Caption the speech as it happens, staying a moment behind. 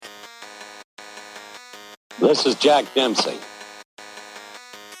This is Jack Dempsey.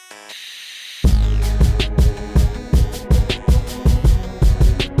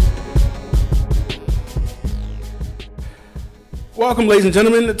 Welcome, ladies and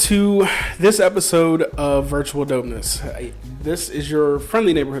gentlemen, to this episode of Virtual Dopeness. This is your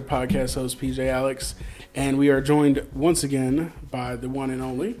friendly neighborhood podcast host, PJ Alex, and we are joined once again by the one and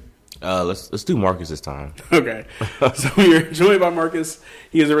only. Let's do Marcus this time. Okay, so we are joined by Marcus.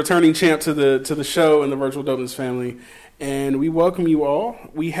 He is a returning champ to the show and the Virtual Dopeness family, and we welcome you all.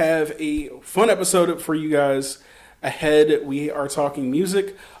 We have a fun episode for you guys ahead. We are talking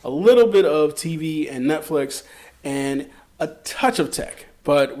music, a little bit of TV and Netflix, and a touch of tech,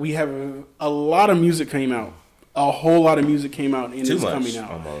 but we have a lot of music came out. A whole lot of music came out and is coming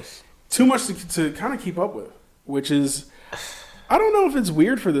out. Almost. Too much to kind of keep up with, which is, I don't know if it's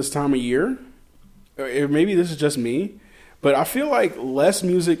weird for this time of year, or maybe this is just me, but I feel like less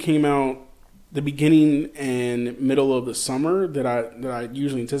music came out the beginning and middle of the summer that I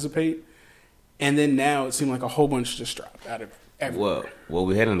usually anticipate, and then now it seemed like a whole bunch just dropped out of everywhere. Well,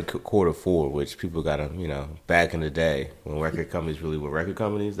 we had into quarter four, which people got to, back in the day when record companies really were record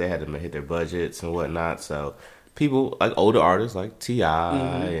companies, they had to hit their budgets and whatnot. So people, like older artists like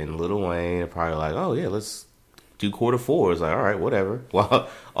T.I. and Lil Wayne are probably like, oh, yeah, let's do quarter four. It's like, all right, whatever. While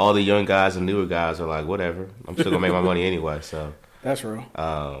all the young guys and newer guys are like, whatever. I'm still going to make my money anyway. So That's real.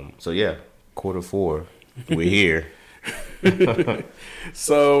 So, yeah, quarter four, we're here.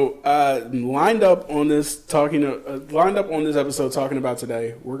 So lined up on this episode talking about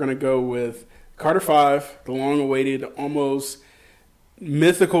today, we're going to go with Carter 5, the long-awaited, almost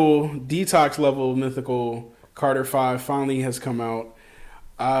mythical, detox level mythical Carter 5 finally has come out.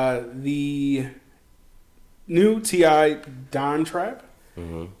 The new T.I. Dime Trap,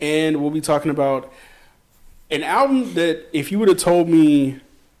 and we'll be talking about an album that if you would have told me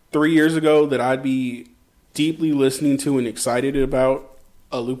 3 years ago that I'd be deeply listening to and excited about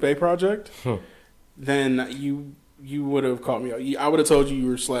a Lupe project, then you would have caught me. I would have told you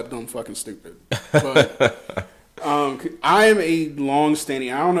were slept-on fucking stupid. But I am a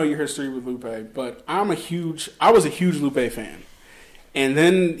long-standing. I don't know your history with Lupe, but I was a huge Lupe fan, and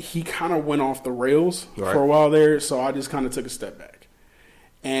then he kind of went off the rails for a while there. So I just kind of took a step back.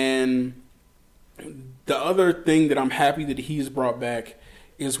 And the other thing that I'm happy that he's brought back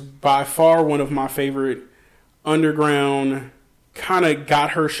is by far one of my favorite underground, kind of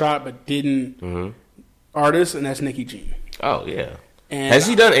got her shot but didn't artist, and that's Nicki Jean. Oh, yeah. And has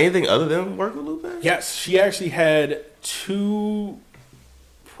she done anything other than work with Lupe? Yes, she actually had 2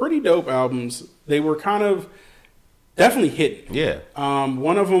 pretty dope albums. They were kind of definitely hidden. Yeah.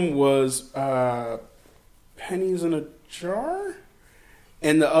 One of them was Pennies in a Jar,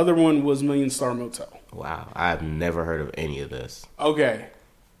 and the other one was Million Star Motel. Wow, I've never heard of any of this. Okay.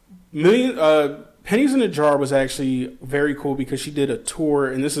 Pennies in a Jar was actually very cool because she did a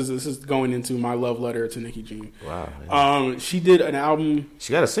tour, and this is going into my love letter to Nicki Jean. Wow. Yeah. She did an album.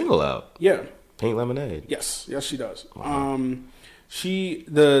 She got a single out. Yeah. Pink Lemonade. Yes, she does. Wow.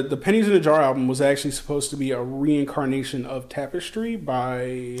 The Pennies in a Jar album was actually supposed to be a reincarnation of Tapestry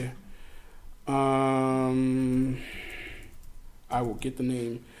by I will get the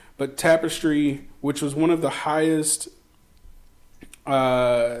name, but Tapestry, which was one of the highest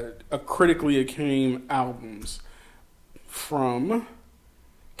critically acclaimed albums from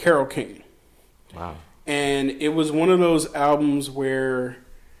Carole King. Wow. And it was one of those albums where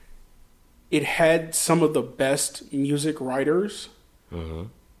it had some of the best music writers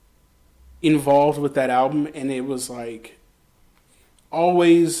involved with that album, and it was like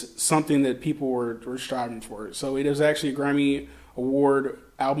always something that people were striving for. So it was actually a Grammy Award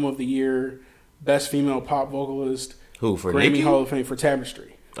Album of the Year, Best Female Pop Vocalist. Who, for Grammy Nicki? Hall of Fame for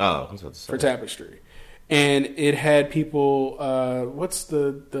Tapestry. Oh, I was about to say. For Tapestry. And it had people, what's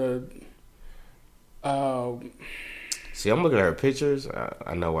the See, I'm looking at her pictures.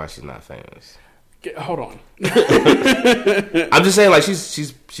 I know why she's not famous. Hold on. I'm just saying, like,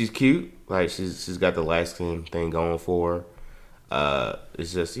 she's cute. Like, she's got the light skin thing going for her.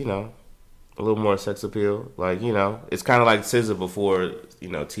 It's just, a little more sex appeal. Like, it's kind of like SZA before,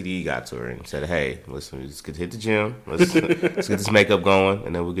 TDE got to her and said, hey, listen, we just get to hit the gym. Let's get this makeup going,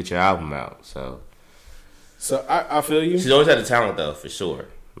 and then we'll get your album out. So I feel you. She's always had the talent, though, for sure.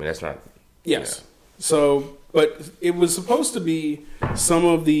 I mean, that's not... Yes. So, but it was supposed to be some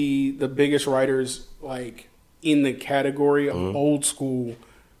of the biggest writers, like, in the category of old school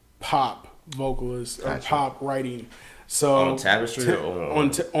pop vocalists or pop writing. So on Tapestry or on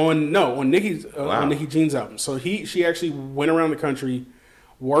Nicki Jean's album. So she actually went around the country,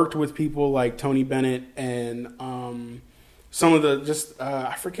 worked with people like Tony Bennett and some of the just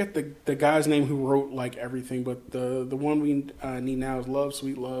I forget the guy's name who wrote like everything, but the one we need now is Love,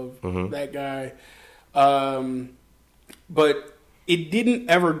 Sweet Love. Mm-hmm. That guy, but it didn't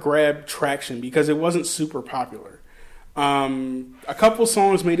ever grab traction because it wasn't super popular. A couple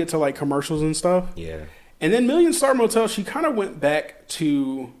songs made it to like commercials and stuff. Yeah. And then Million Star Motel, she kind of went back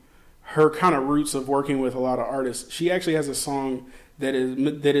to her kind of roots of working with a lot of artists. She actually has a song that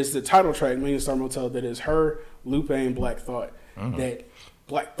is the title track, Million Star Motel, that is her, Lupe, and Black Thought. That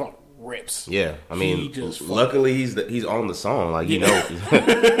Black Thought rips. Yeah, I mean, luckily he's on the song, like, you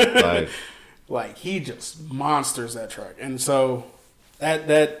know. Like he just monsters that track. And so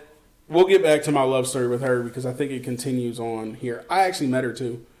that we'll get back to my love story with her because I think it continues on here. I actually met her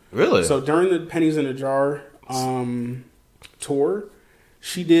too. Really? So during the Pennies in a Jar tour,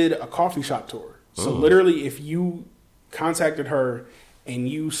 she did a coffee shop tour. So literally, if you contacted her and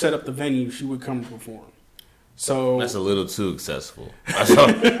you set up the venue, she would come perform. So that's a little too accessible.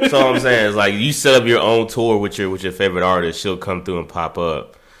 That's all I'm saying. Is like you set up your own tour with your favorite artist, she'll come through and pop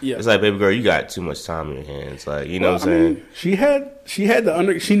up. Yeah. It's like, baby girl, you got too much time in your hands. Like, you know what I'm saying? Mean, she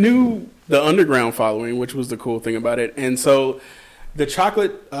she knew the underground following, which was the cool thing about it. And so the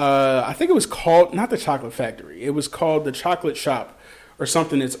chocolate, I think it was called, not the Chocolate Factory, it was called the Chocolate Shop or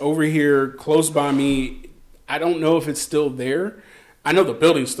something. It's over here close by me. I don't know if it's still there. I know the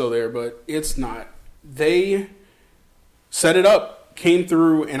building's still there, but it's not. They set it up, came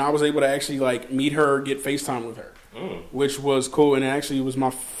through, and I was able to actually like meet her, get FaceTime with her, which was cool. And it actually was my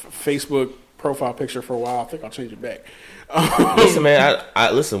Facebook profile picture for a while. I think I'll change it back. Listen, man,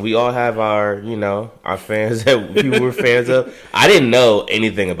 I listen. We all have our, our fans that we were fans of. I didn't know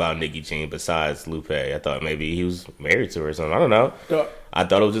anything about Nicki Jean besides Lupe. I thought maybe he was married to her or something. I don't know. I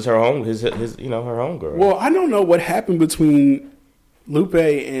thought it was just her home, his her homegirl. Well, I don't know what happened between Lupe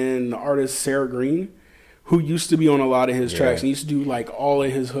and the artist Sarah Green, who used to be on a lot of his tracks and used to do like all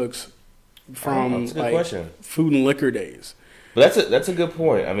of his hooks from like Food and Liquor days. But that's a good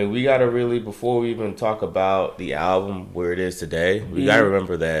point. I mean, we got to really, before we even talk about the album where it is today, we got to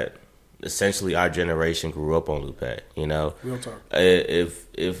remember that essentially our generation grew up on Lupe. Real talk.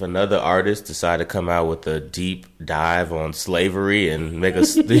 If another artist decided to come out with a deep dive on slavery and make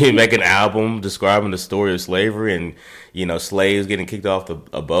an album describing the story of slavery and slaves getting kicked off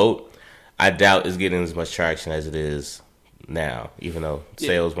a boat, I doubt it's getting as much traction as it is now. Even though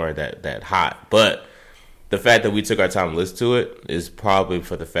sales weren't that hot, but the fact that we took our time to listen to it is probably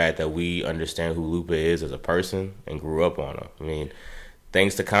for the fact that we understand who Lupe is as a person and grew up on her. I mean,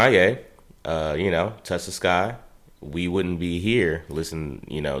 thanks to Kanye, Touch the Sky, we wouldn't be here listening,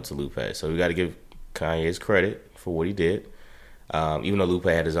 to Lupe. So we got to give Kanye his credit for what he did. Even though Lupe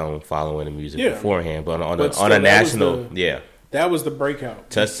had his own following in music beforehand, but on a national, that was the breakout.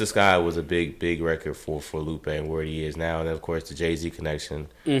 Touch the Sky was a big record for Lupe and where he is now. And then, of course, the Jay-Z connection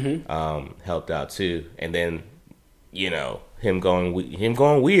helped out, too. And then, him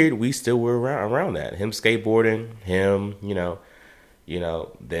going weird, we still were around that. Him skateboarding, him,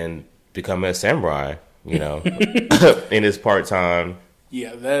 then becoming a samurai, in his part-time.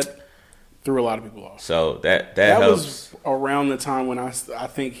 Yeah, that threw a lot of people off. So that helps. Was around the time when I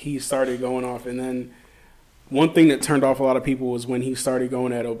think he started going off. And then one thing that turned off a lot of people was when he started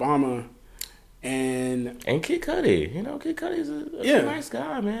going at Obama and Kid Cudi. Kid Cudi is a nice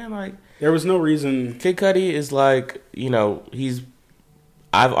guy, man. Like, there was no reason. Kid Cudi is like,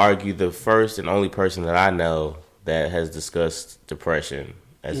 I've argued the first and only person that I know that has discussed depression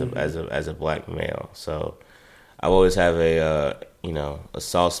as a black male. So I always have a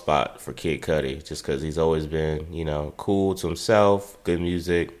soft spot for Kid Cudi just because he's always been cool to himself, good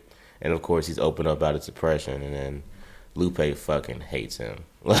music. And of course, he's opened up about his depression, and then Lupe fucking hates him.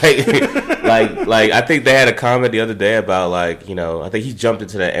 Like, I think they had a comment the other day about I think he jumped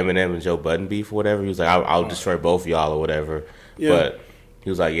into that Eminem and Joe Budden beef or whatever. He was like, "I'll destroy both of y'all" or whatever. Yeah. But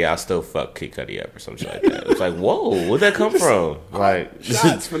he was like, "Yeah, I'll still fuck Kid Cudi up" or something like that. It's like, whoa, where'd that come from? Like, it's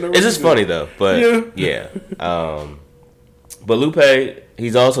just funny though. But yeah. But Lupe,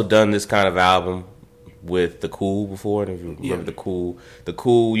 he's also done this kind of album with The Cool before. And if you remember The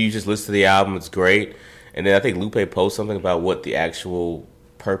Cool, you just listen to the album, it's great. And then I think Lupe posted something about what the actual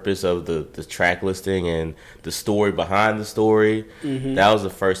purpose of the track listing and the story behind the story. That was the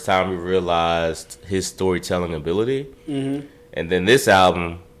first time we realized his storytelling ability. And then this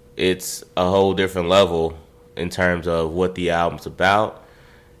album, it's a whole different level in terms of what the album's about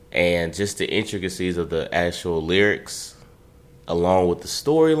and just the intricacies of the actual lyrics along with the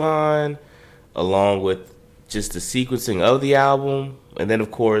storyline, along with just the sequencing of the album. And then,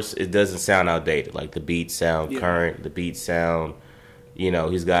 of course, it doesn't sound outdated. Like, the beats sound current. The beats sound,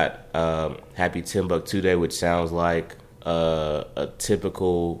 he's got Happy Timbuktu Day, which sounds like a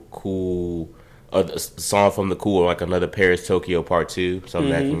typical cool song from the Cool, or like another Paris Tokyo Part 2,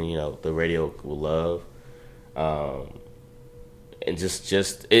 something that can, the radio will love. And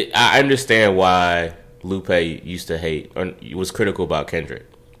I understand why Lupe used to hate or was critical about Kendrick,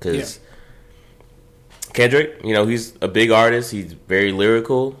 because Kendrick, he's a big artist, he's very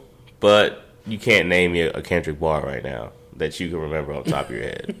lyrical, but you can't name me a Kendrick bar right now that you can remember on top of your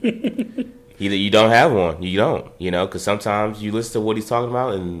head. Either you don't have one, you don't, because sometimes you listen to what he's talking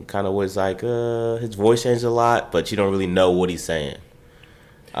about and kind of was like, his voice changed a lot, but you don't really know what he's saying.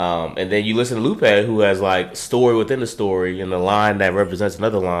 And then you listen to Lupe, who has like story within a story and a line that represents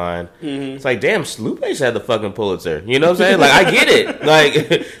another line. Mm-hmm. It's like, damn, Lupe should have the fucking Pulitzer. You know what I'm saying? Like, I get it. Like,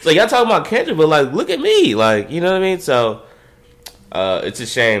 it's like y'all talking about Kendrick, but like, look at me. Like, you know what I mean? So, it's a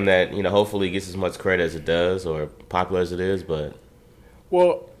shame that, hopefully it gets as much credit as it does, or popular as it is, but.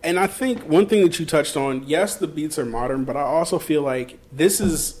 Well, and I think one thing that you touched on, yes, the beats are modern, but I also feel like this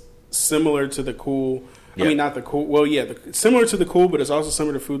is similar to the Cool. Yeah. I mean, not the Cool. Well, yeah, similar to the Cool, but it's also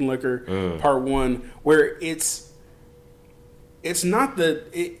similar to Food and Liquor Part 1, where it's not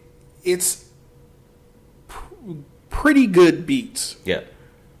it's pretty good beats. Yeah.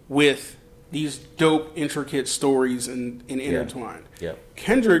 With these dope, intricate stories and intertwined. Yeah.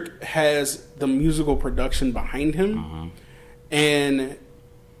 Kendrick has the musical production behind him, and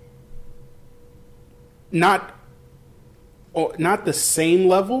not the same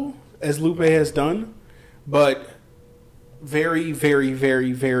level as Lupe has done, but very, very,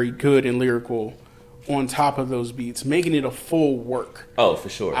 very, very good and lyrical on top of those beats, making it a full work. Oh, for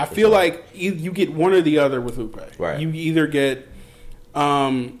sure. I feel like you get one or the other with Lupe. Right. You either get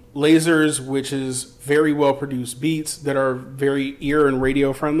Lasers, which is very well produced beats that are very ear and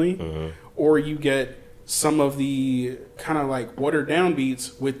radio friendly, or you get some of the kind of like watered down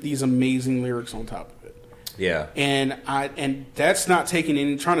beats with these amazing lyrics on top of it. Yeah. And that's not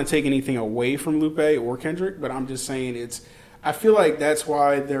trying to take anything away from Lupe or Kendrick, but I'm just saying I feel like that's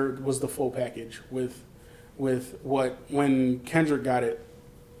why there was the full package with when Kendrick got it.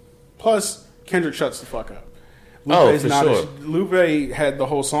 Plus, Kendrick shuts the fuck up. Lupe's sure. Lupe had the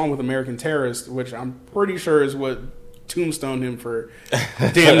whole song with American Terrorist, which I'm pretty sure is what tombstoned him for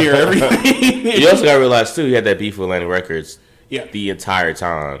damn near everything. You also got to realize, too, he had that beef with Atlantic Records the entire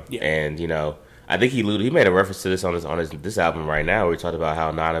time. Yeah. And, I think he made a reference to this on this album right now, where he talked about how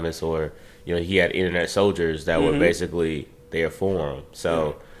Anonymous, or, he had internet soldiers that were basically there for him.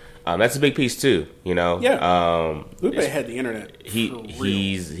 So that's a big piece, too, Yeah. Lupe had the internet.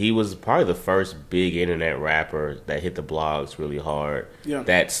 He was probably the first big internet rapper that hit the blogs really hard. Yeah.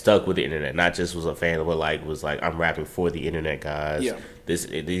 That stuck with the internet, not just was a fan, but was like I'm rapping for the internet, guys. Yeah.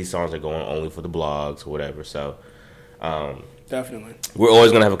 These songs are going only for the blogs or whatever. So, definitely, we're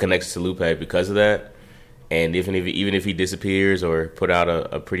always gonna have a connection to Lupe because of that. And even if he disappears or put out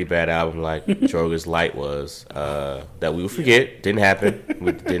a pretty bad album like Droga's Light was, that we will forget, didn't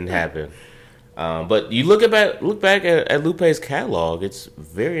happen. But you look back at Lupe's catalog, it's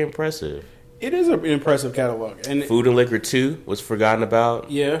very impressive. It is an impressive catalog. And Food and Liquor 2 was forgotten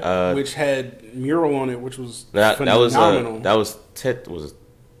about. Yeah, which had Mural on it, which was phenomenal. That was Tetsu.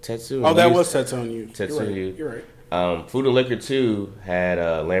 Oh, that was Tetsu on You. Tetsu. You're right. Food and Liquor 2 had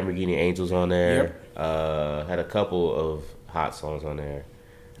Lamborghini Angels on there. Yep. Had a couple of hot songs on there.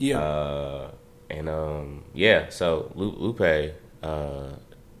 Yeah. So Lupe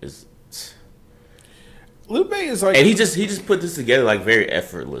is... Lupe is like... And he just put this together like very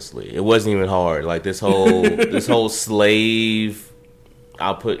effortlessly. It wasn't even hard. Like this whole slave...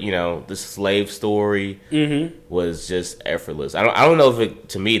 the slave story was just effortless. I don't know if it,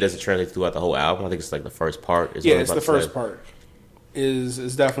 to me, it doesn't translate throughout the whole album. I think it's like the first part. It's the first part.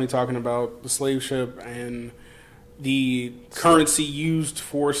 Is definitely talking about the slave ship and the currency used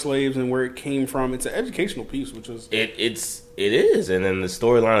for slaves and where it came from. It's an educational piece, which is... It is. And then the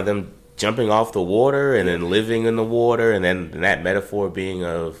storyline of them jumping off the water and then living in the water, and then that metaphor being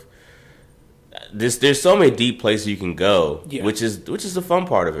of... There's so many deep places you can go, which is the fun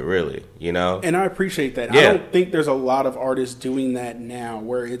part of it, really, And I appreciate that. Yeah. I don't think there's a lot of artists doing that now,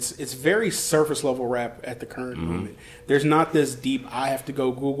 where it's very surface level rap at the current moment. There's not this deep. I have to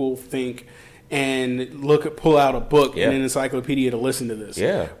go Google, think, and pull out a book and an encyclopedia to listen to this.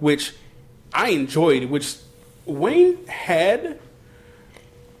 Yeah, which I enjoyed. Which Wayne had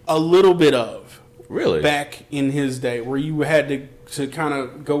a little bit of back in his day, where you had to kind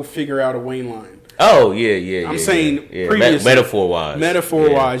of go figure out a Wayne line. Oh, yeah. I'm saying previously,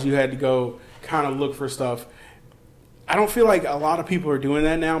 metaphor-wise, you had to go kind of look for stuff. I don't feel like a lot of people are doing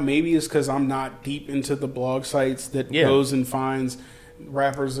that now. Maybe it's because I'm not deep into the blog sites that goes and finds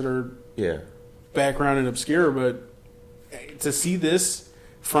rappers that are background and obscure, but to see this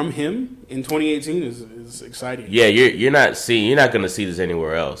from him in 2018 is exciting. Yeah, you're not going to see this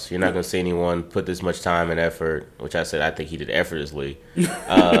anywhere else. You're not going to see anyone put this much time and effort, which I said I think he did effortlessly. You're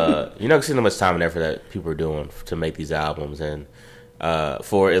not going to see how much time and effort that people are doing to make these albums, and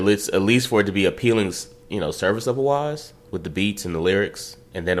for at least for it to be appealing, service level wise with the beats and the lyrics,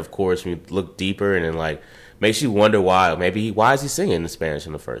 and then of course when you look deeper and then like makes you wonder why is he singing in Spanish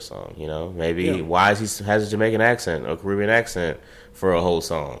in the first song? Maybe why is he has a Jamaican accent or Caribbean accent for a whole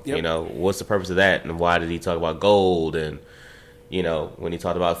song? Yep. What's the purpose of that, and why did he talk about gold? And when he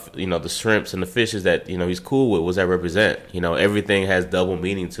talked about the shrimps and the fishes that he's cool with, what does that represent? Everything has double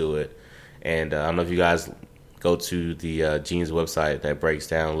meaning to it. And I don't know if you guys go to the Gene's website that breaks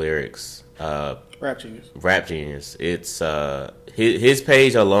down lyrics. Rap Genius. It's his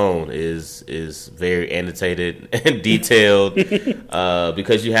page alone is very annotated and detailed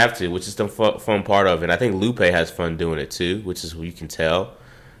because you have to, which is the fun part of it. And I think Lupe has fun doing it too, which is you can tell.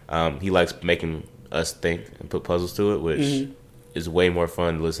 He likes making us think and put puzzles to it, which is way more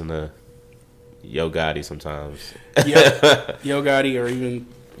fun to listen to Yo Gotti sometimes. Yeah, Yo Gotti, or even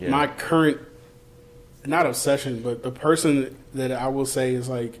my current, not obsession, but the person that I will say is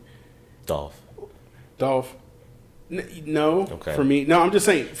like Dolph. No, okay. For me, no. I'm just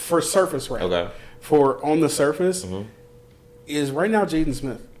saying for surface rap. Okay. For on the surface, is right now Jaden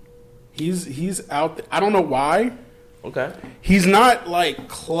Smith. He's out there. I don't know why. Okay. He's not like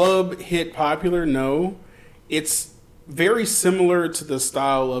club hit popular. No, it's very similar to the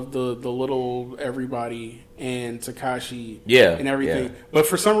style of the Little Everybody and Tekashi, and everything. Yeah. But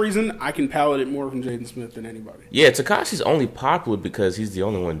for some reason, I can palate it more from Jaden Smith than anybody. Yeah, Tekashi's only popular because he's the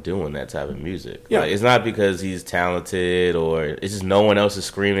only one doing that type of music. Yeah, it's not because he's talented or it's just no one else is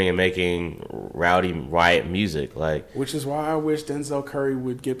screaming and making rowdy riot music. Which is why I wish Denzel Curry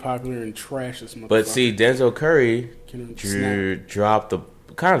would get popular and trash this motherfucker. But see, Denzel Curry dropped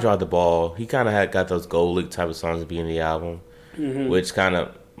the ball. He kind of got those gold league type of songs at the beginning of the album, which kind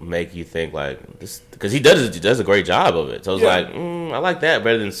of make you think like this, because he does a great job of it. So it's like I like that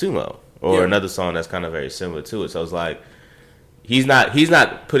better than Sumo or another song that's kind of very similar to it. So it's like he's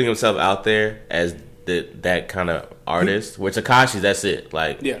not putting himself out there as that kind of artist. Where Tekashi, that's it.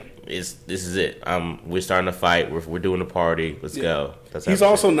 This is it. We're starting to fight. We're doing a party. Let's go. He's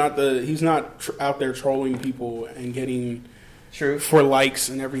also not out there trolling people and getting for likes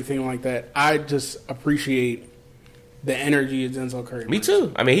and everything like that. I just appreciate the energy of Denzel Curry. Me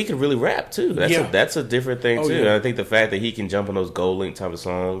too. I mean, he can really rap too. That's a different thing too. Yeah. And I think the fact that he can jump on those gold link type of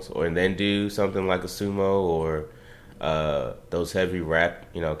songs, and then do something like a Sumo or those heavy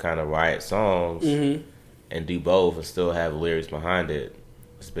rap, kind of riot songs, and do both and still have lyrics behind it,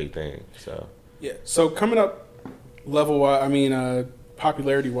 it's a big thing. So So coming up, level wise,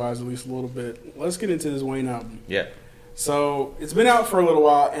 popularity wise, at least a little bit. Let's get into this Wayne album. Yeah. So it's been out for a little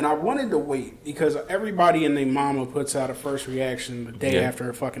while, and I wanted to wait because everybody and their mama puts out a first reaction the day after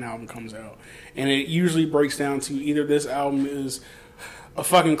a fucking album comes out. And it usually breaks down to either this album is a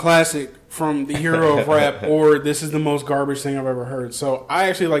fucking classic from the hero of rap, or this is the most garbage thing I've ever heard. So I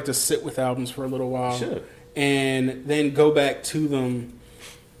actually like to sit with albums for a little while and then go back to them.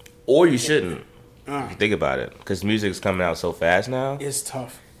 Or you shouldn't. If you think about it, because music's coming out so fast now. It's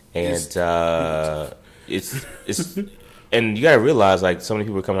tough. And it's and you gotta realize, like, so many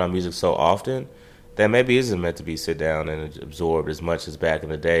people are coming out with music so often that maybe isn't meant to be sit down and absorbed as much as back in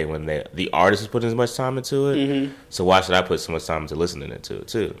the day when the artist was putting as much time into it. So why should I put so much time into listening to it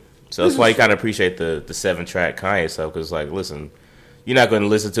too? So that's why you kind of appreciate the 7-track Kanye stuff, because like, listen, you're not going to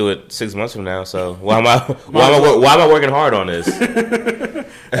listen to it 6 months from now. So why am I working hard on this?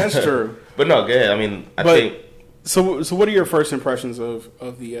 That's true. But no, go ahead. I mean, I think. So what are your first impressions of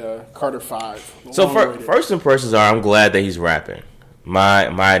the Carter 5? So first impressions are, I'm glad that he's rapping.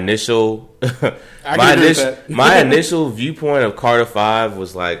 My initial my initial viewpoint of Carter 5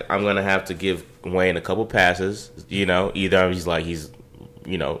 was like, I'm gonna have to give Wayne a couple passes. Either he's a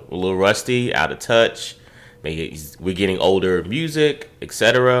little rusty, out of touch. Maybe we're getting older music,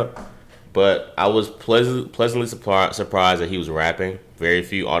 etc. But I was pleasantly surprised that he was rapping. Very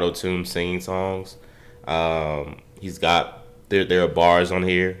few auto-tune singing songs. He's got there are bars on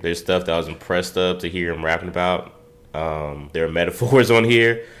here. There's stuff that I was impressed to hear him rapping about. There are metaphors on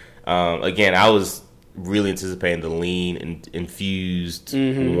here. Again, I was really anticipating the lean and infused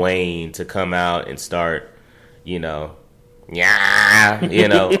Wayne to come out and start, all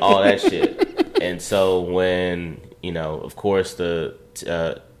that shit. And so when, of course the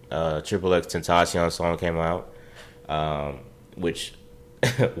Triple X Tentacion song came out, which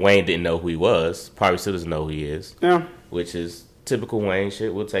Wayne didn't know who he was. Probably still doesn't know who he is. Yeah. Which is typical Wayne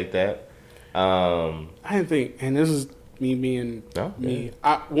shit. We'll take that. I didn't think, and this is Me being Oh, me.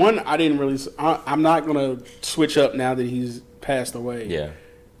 I didn't really. I'm not gonna switch up now that he's passed away. Yeah.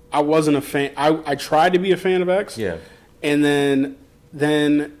 I wasn't a fan. I tried to be a fan of X. Yeah. And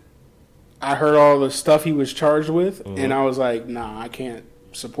then I heard all the stuff he was charged with, and I was like, nah, I can't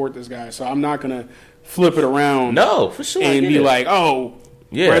support this guy. So I'm not gonna flip it around. No, for sure. And be like, oh,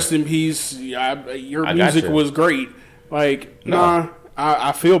 yeah, rest in peace. Your music you. was great. Like, No. nah,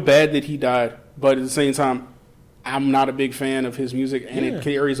 I feel bad that he died, but at the same time, I'm not a big fan of his music, and it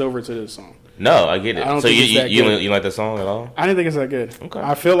carries over to this song. No, I get it. I don't So think it's that good. you like the song at all? I didn't think it's that good. Okay.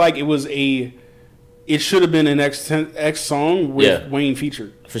 I feel like it should have been an X song with Wayne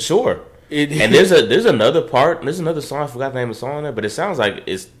featured. For sure. And there's another part. There's another song. I forgot the name of the song on there, but it sounds like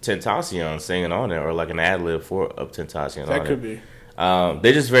it's Tentacion singing on there, or like an ad lib of Tentacion. That could be.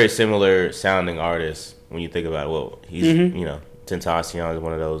 They're just very similar sounding artists when you think about it. Well, he's Tentacion is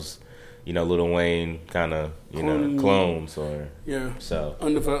one of those Lil Wayne kind of clones or so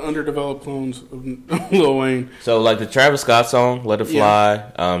underdeveloped clones of Lil Wayne. So like the Travis Scott song "Let It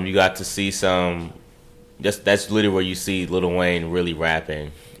Fly," you got to see some. That's literally where you see Lil Wayne really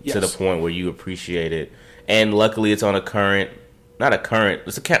rapping to the point where you appreciate it. And luckily, it's on it's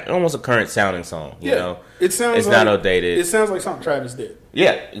almost a current sounding song. You know, it sounds. It's not outdated. It sounds like something Travis did.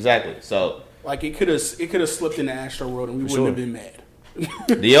 Yeah, exactly. So like it could have slipped into Astro World and we wouldn't have been mad.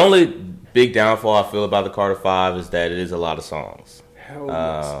 The only big downfall I feel about the Carter 5 is that it is a lot of songs. Hell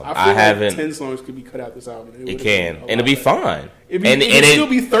yes. I feel like 10 songs could be cut out this album. It can, and it'll be fine. It'd still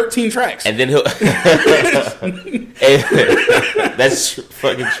be 13 tracks. And then he'll. That's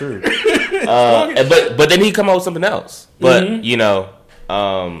fucking true. But then he come out with something else. But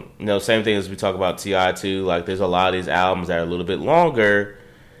same thing as we talk about T.I. too. Like there's a lot of these albums that are a little bit longer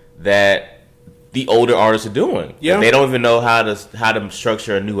that the older artists are doing. Yeah, they don't even know how to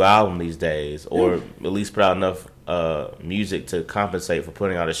structure a new album these days, or at least put out enough music to compensate for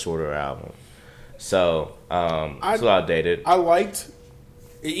putting out a shorter album. So it's a lot outdated. I liked,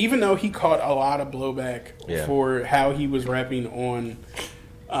 even though he caught a lot of blowback for how he was rapping on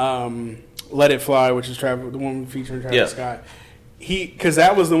 "Let It Fly," which is the one featuring Travis Scott. Because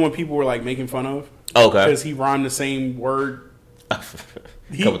that was the one people were like making fun of. Okay, because he rhymed the same word.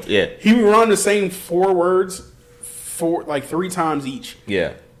 He would run the same 4 words like 3 times each.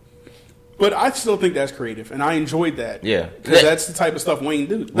 Yeah. But I still think that's creative, and I enjoyed that. Yeah. Because that's the type of stuff Wayne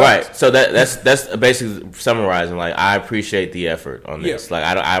does. Right. So that's basically summarizing. Like, I appreciate the effort on this.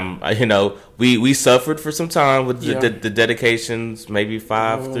 Yeah. Like, we suffered for some time with the dedications, maybe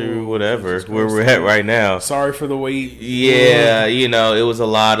 5 through whatever, where we're at right now. Sorry for the wait. Yeah, it was a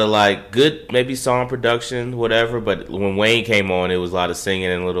lot of like good, maybe song production, whatever. But when Wayne came on, it was a lot of singing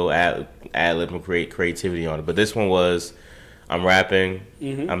and a little ad lib and creativity on it. But this one was, I'm rapping,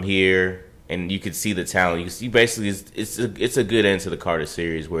 I'm here. And you could see the talent. You can see basically it's a good end to the Carter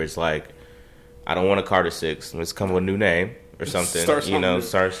series where it's like, I don't want a Carter 6. Let's come with a new name or something. Start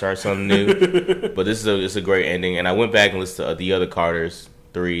something new. But it's a great ending. And I went back and listened to the other Carters,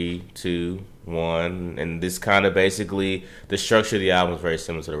 3, 2, 1, and this kind of basically the structure of the album is very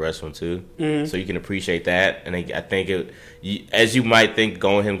similar to the rest of them too. So you can appreciate that. And I think as you might think,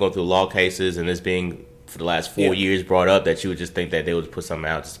 going through law cases and this being for the last 4 years brought up, that you would just think that they would put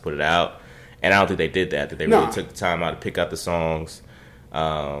something out just to put it out. And I don't think they did that. That they really took the time out to pick out the songs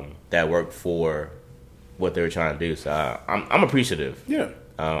that worked for what they were trying to do. So I'm appreciative. Yeah.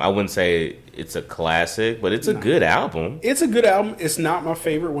 I wouldn't say it's a classic, but it's a good album. It's a good album. It's not my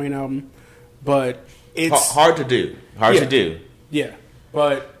favorite Wayne album, but it's hard to do. To do. Yeah,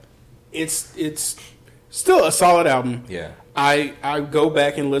 but it's still a solid album. Yeah. I go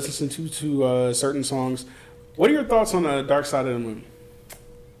back and listen to certain songs. What are your thoughts on Dark Side of the Moon?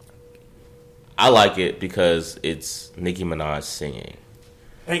 I like it because it's Nicki Minaj singing.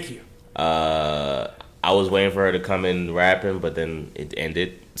 Thank you. I was waiting for her to come in rapping, but then it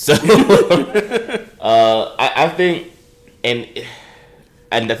ended. So I think, and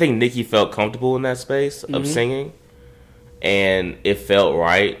I think Nicki felt comfortable in that space of singing, and it felt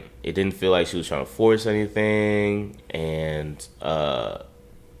right. It didn't feel like she was trying to force anything, and I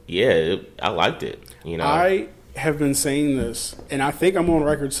liked it. I have been saying this, and I think I'm on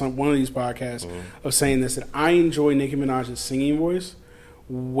record one of these podcasts of saying this, that I enjoy Nicki Minaj's singing voice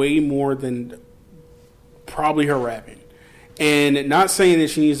way more than probably her rapping. And not saying that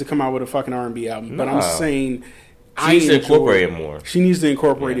she needs to come out with a fucking R&B album, but I'm saying she needs to incorporate it more. She needs to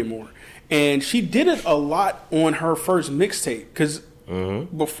incorporate it more. And she did it a lot on her first mixtape, because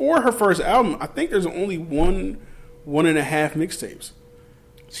before her first album, I think there's only 1.5 mixtapes.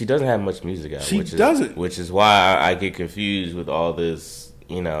 She doesn't have much music out. She doesn't. Which is why I get confused with all this,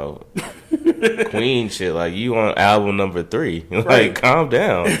 Queen shit. Like, you on album number 3. Like, Right. calm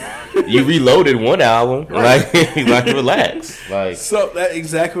down. You reloaded one album. Right. Like relax. Like, So that's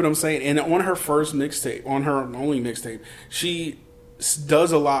exactly what I'm saying. And on her first mixtape, on her only mixtape, she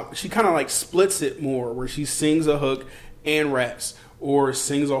does a lot. She kind of like splits it more, where she sings a hook and raps, or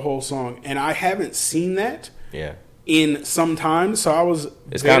sings a whole song. And I haven't seen that yeah. in some time, so I was.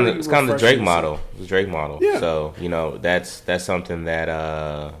 It's kind of the refreshing Drake to see. model. The Drake model. Yeah. So, that's something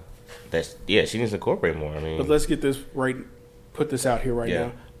that she needs to incorporate more. I mean, But let's get this right. Put this out here right Yeah.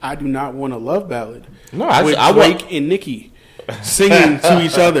 now. I do not want a love ballad no, with I Drake want. and Nicki singing to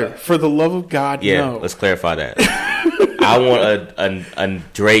each other. For the love of God, Yeah, no. let's clarify that. I want a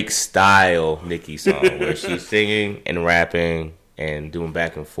Drake style Nicki song where she's singing and rapping and doing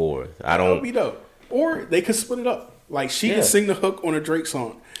back and forth. I That would don't. be dope. Or they could split it up. Like she Yeah. could sing the hook on a Drake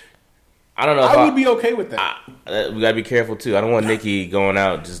song. I don't know. If I would be okay with that. We gotta be careful too. I don't want Nicki going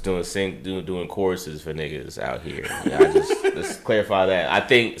out just doing choruses for niggas out here. Let's clarify that. I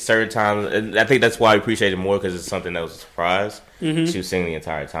think certain times, and I think that's why I appreciate it more, because it's something that was a surprise. Mm-hmm. She was singing the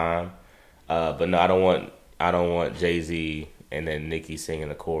entire time, but no, I don't want Jay-Z and then Nicki singing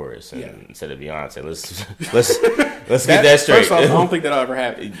the chorus instead of Beyonce. Let's get that straight. First off, I don't think that'll ever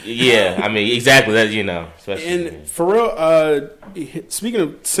happen. Yeah, I mean, exactly. That, especially. And for real, speaking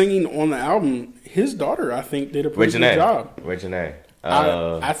of singing on the album, his daughter, I think, did a pretty good job. Reginae.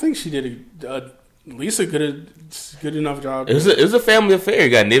 I think she did at least a good enough job. It was a family affair. You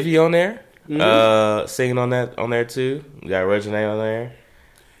got Nivea on there, singing on there too. You got Reginae on there.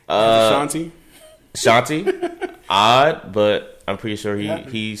 Shanti, odd, but I'm pretty sure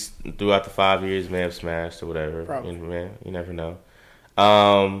he's throughout the 5 years may have smashed or whatever. Probably. You never know.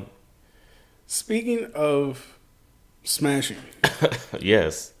 Speaking of smashing,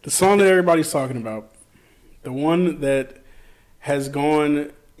 Yes. the song that everybody's talking about, the one that has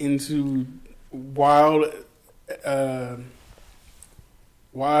gone into wild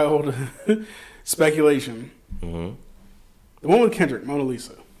speculation. Mm-hmm. The one with Kendrick, Mona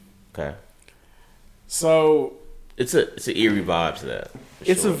Lisa. Okay. So It's an eerie vibe to that.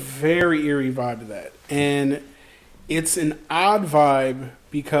 it's a very eerie vibe to that, and it's an odd vibe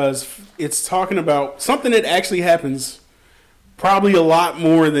because it's talking about something that actually happens probably a lot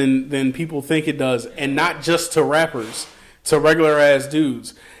more than people think it does, and not just to rappers, to regular ass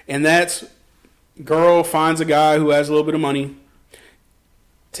dudes. And that's girl finds a guy who has a little bit of money,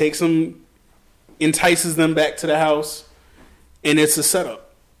 takes them, entices them back to the house, and it's a setup.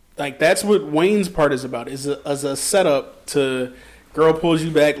 Like, that's what Wayne's part is about, is a setup to girl pulls you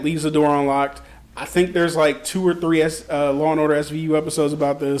back, leaves the door unlocked. I think there's like 2 or 3 Law & Order SVU episodes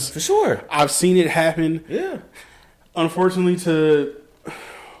about this. For sure. I've seen it happen. Yeah. Unfortunately, to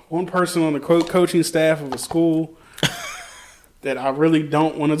one person on the coaching staff of a school that I really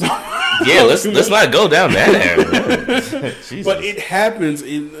don't want to talk about. Yeah, let's not go down that area. Jesus. But it happens.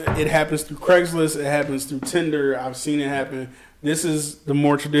 It happens through Craigslist. It happens through Tinder. I've seen it happen. This is the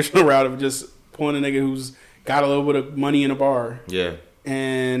more traditional route of just pulling a nigga who's got a little bit of money in a bar. Yeah.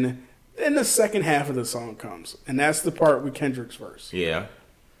 And then the second half of the song comes. And that's the part with Kendrick's verse. Yeah.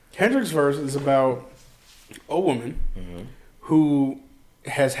 Kendrick's verse is about a woman who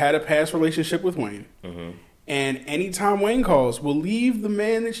has had a past relationship with Wayne. Mm-hmm. And anytime Wayne calls, will leave the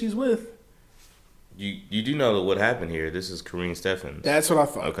man that she's with. You do know what happened here. This is Kareem Steffens. That's what I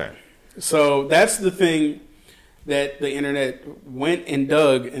thought. Okay. So that's the thing that the internet went and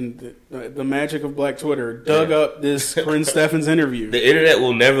dug, and the magic of Black Twitter dug up this Kareem Steffens interview. The internet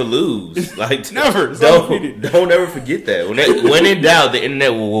will never lose. Like Never. It's undefeated. Don't ever forget that. When in doubt, the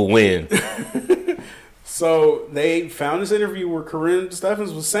internet will win. So they found this interview where Kareem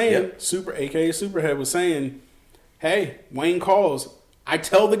Steffens was saying, Yep. aka Superhead was saying, "Hey, Wayne calls. I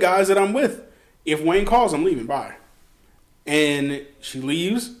tell the guys that I'm with, if Wayne calls, I'm leaving. Bye." And she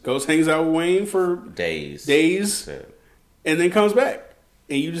leaves, goes hangs out with Wayne for Days. and then comes back.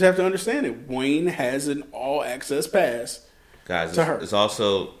 And you just have to understand it. Wayne has an all access pass. Guys, to her. it's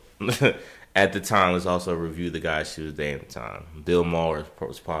also at the time. It's also review the guy she was dating at the time. Bill Maher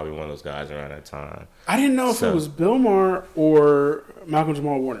was probably one of those guys around that time. I didn't know if it was Bill Maher or Malcolm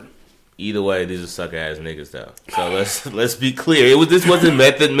Jamal Warner. Either way, these are sucker ass niggas though. So let's be clear. This wasn't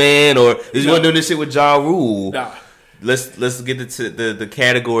Method Man or this wasn't doing this shit with Ja Rule. Nah. Let's get to the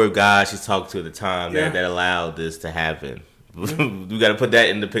category of guys she's talking to at the time Yeah. that allowed this to happen. We got to put that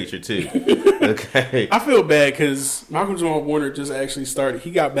in the picture too. Okay. I feel bad because Malcolm Jamal Warner just actually started.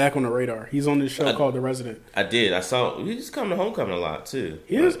 He got back on the radar. He's on this show called The Resident. I did. I saw. He used to come to Homecoming a lot too.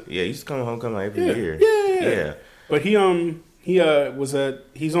 He is? Yeah, he used to come to Homecoming like every Yeah. year. Yeah. But he's on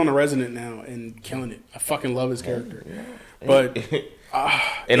The Resident now and killing it. I fucking love his character. But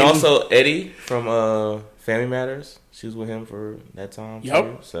And also Eddie from Family Matters. She was with him for that time. Yep.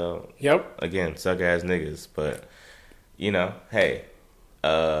 Too. So Again, suck ass niggas. But hey.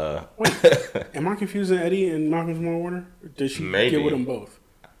 Wait, am I confusing Eddie and Malcolm Jamal Warner? Or did she get with them both?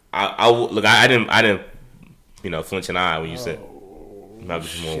 I didn't flinch an eye when you said Malcolm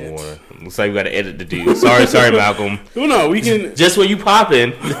Jamal Warner. Looks like we got to edit the dude. Sorry, Malcolm. Well, no, we can. Just when you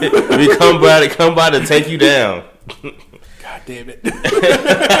popping, we come by to take you down. God damn it.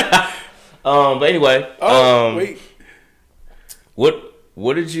 But anyway. Wait.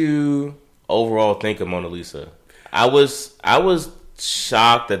 What did you overall think of Mona Lisa? I was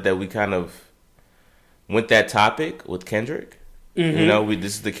shocked that we kind of went that topic with Kendrick. Mm-hmm.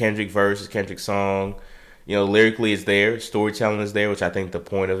 This is the Kendrick verse, it's Kendrick's song. Lyrically it's there, storytelling is there, which I think the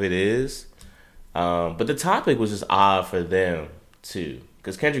point of it is. But the topic was just odd for them too,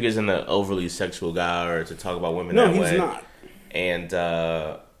 because Kendrick isn't an overly sexual guy or to talk about women that way. No, he's not. And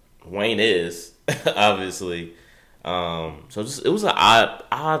Wayne is obviously. So it was an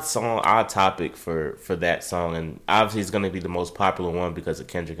odd song, odd topic for that song, and obviously it's going to be the most popular one because of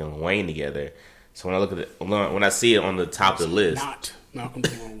Kendrick and Wayne together. So when I look at it, when I see it on the top of the list, not Malcolm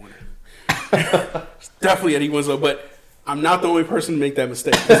Jamal Warner. It's definitely Eddie Winslow, but I'm not the only person to make that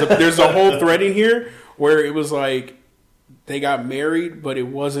mistake. There's a whole thread in here where it was like they got married, but it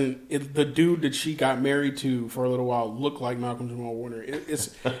wasn't. The dude that she got married to for a little while looked like Malcolm Jamal Warner.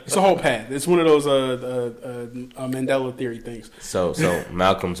 It's a whole path. It's one of those Mandela theory things. So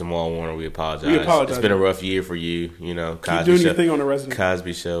Malcolm Jamal Warner, we apologize. It's been a rough year for you. Cosby doing your thing on the Resident.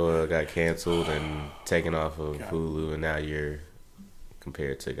 Cosby Show got canceled and taken off of Hulu, and now you're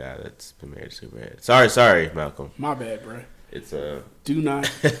compared to a guy that's been married to Red. Sorry, Malcolm. My bad, bro. It's do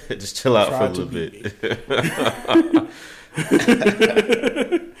not just chill out for a little bit.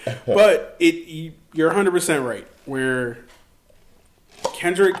 But you're 100% right. Where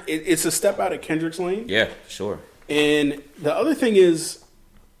Kendrick, it's a step out of Kendrick's lane. Yeah, sure. And the other thing is,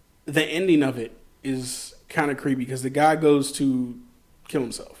 the ending of it is kind of creepy because the guy goes to kill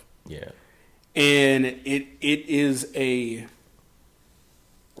himself. Yeah, and it is a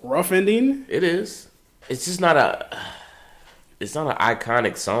rough ending. It is. It's just not It's not an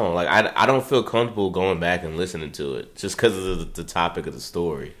iconic song. Like I don't feel comfortable going back and listening to it just because of the topic of the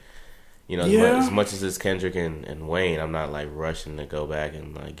story. As much as it's Kendrick and Wayne, I'm not like rushing to go back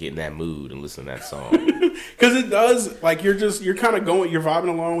and like get in that mood and listen to that song. Because it does, like you're kind of you're vibing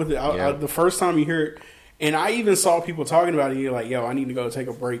along with it. The first time you hear it, and I even saw people talking about it. You're like, yo, I need to go take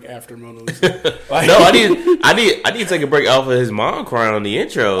a break after Mona Lisa. Like, no, I need to take a break off of his mom crying on the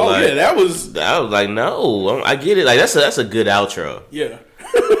intro. Oh like, yeah, I was like, no, I get it. Like that's a good outro. Yeah.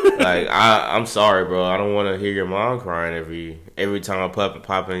 Like I'm sorry, bro. I don't want to hear your mom crying every time I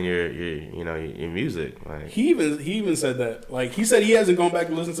pop in your music. Like he even said that. Like he said he hasn't gone back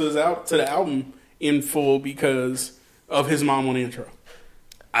and listened to the album in full because of his mom on the intro.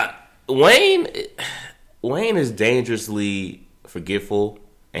 Wayne is dangerously forgetful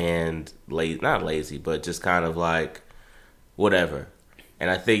and not lazy, but just kind of like whatever. And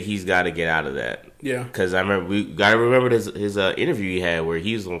I think he's got to get out of that. Yeah. Because we got to remember his interview he had where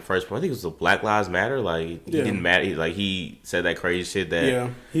he was on the first point. I think it was the Black Lives Matter. Like he didn't matter. He said that crazy shit that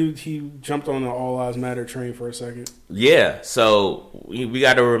he jumped on the All Lives Matter train for a second. Yeah. So we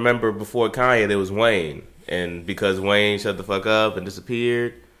got to remember before Kanye there was Wayne, and because Wayne shut the fuck up and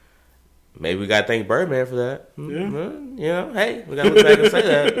disappeared. Maybe we got to thank Birdman for that. Yeah. Hey, we got to look back and say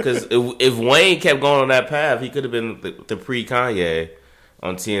that. Because if Wayne kept going on that path, he could have been the pre-Kanye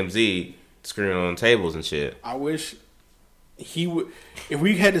on TMZ screaming on tables and shit. I wish he would. If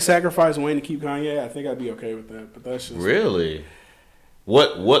we had to sacrifice Wayne to keep Kanye, I think I'd be okay with that. But that's just... Really?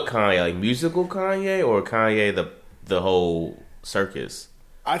 What Kanye? Like musical Kanye or Kanye the whole circus?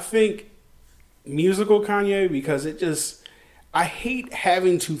 I think musical Kanye because it just... I hate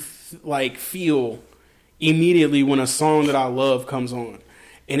having to... feel immediately when a song that I love comes on.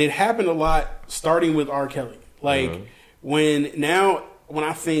 And it happened a lot starting with R. Kelly. When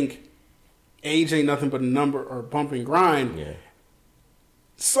I think age ain't nothing but a number or bump and grind,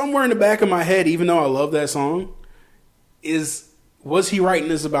 somewhere in the back of my head, even though I love that song, was he writing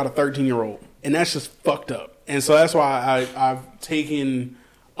this about a 13-year-old? And that's just fucked up. And so that's why I've taken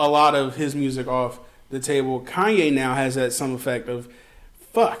a lot of his music off the table. Kanye now has that some effect of,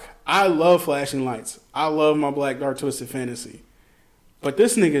 fuck, I love Flashing Lights. I love my Black Dark Twisted Fantasy. But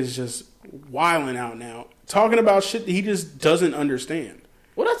this nigga is just wilding out now. Talking about shit that he just doesn't understand.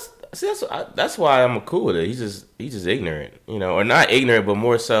 Well, that's why I'm cool with it. He's just ignorant, or not ignorant, but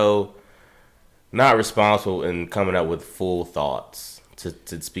more so not responsible in coming up with full thoughts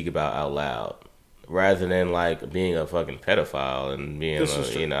to speak about out loud. rather than like being a fucking pedophile and being This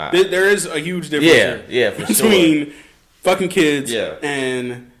is true. you know. There is a huge difference here Yeah, for between sure. fucking kids Yeah.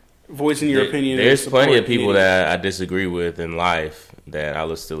 and voicing your opinion. There's and plenty of supporting people me. that I disagree with in life that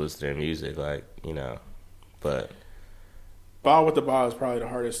I still listen to their music, like, you know. But Ball with the Ball is probably the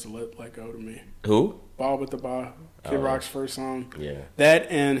hardest to let go to me. who? Ball with the Ball, Kid Rock's first song. Yeah.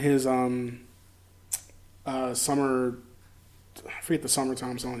 That and his summer, I forget the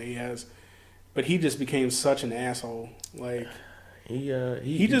summertime song that he has, but he just became such an asshole. Like he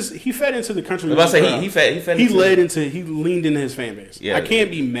fed into the country. I was about to say, music crowd. He leaned into his fan base. Yeah. I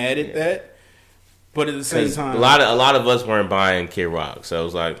can't be mad at that, but at the same time, a lot of us weren't buying Kid Rock, so it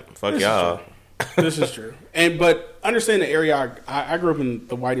was like, fuck y'all. This is true. But understand the area. I grew up in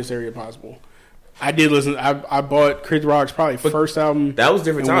the whitest area possible. I did listen. I bought Kid Rock's probably first album. That was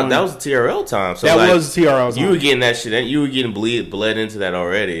different time. That was TRL time. So that like, was TRL time. You were getting that shit. You were getting bled into that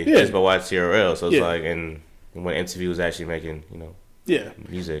already just by watching TRL. So it's like, and when MTV was actually making, you know,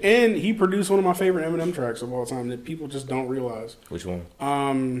 music. And he produced one of my favorite Eminem tracks of all time that people just don't realize. Which one?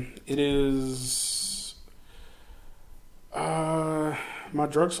 It is my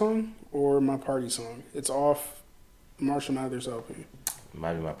drug song or my party song. It's off Marshall Mathers LP. It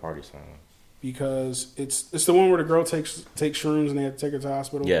might be my party song. Because it's the one where the girl takes shrooms and they have to take her to the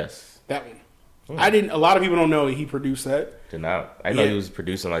hospital. Yes, that one. A lot of people don't know he produced that. Did not. I didn't know he was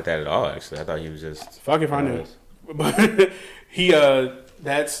producing like that at all. Actually, I thought he was just. Fuck if I knew. But he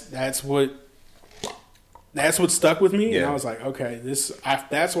that's what stuck with me, and I was like, okay,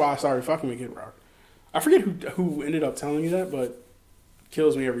 that's why I started fucking with Kid Rock. I forget who ended up telling me that, but it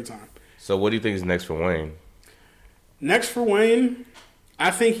kills me every time. So, what do you think is next for Wayne? Next for Wayne,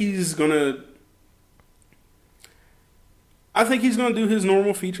 I think he's gonna do his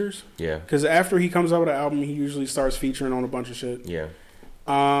normal features. Yeah. Because after he comes out with an album, he usually starts featuring on a bunch of shit. Yeah.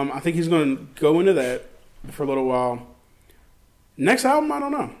 I think he's going to go into that for a little while. Next album, I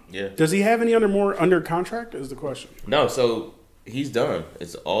don't know. Yeah. Does he have any more under contract? Is the question. No. So he's done.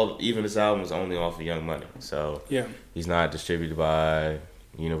 It's all. Even this album is only off of Young Money. So yeah, he's not distributed by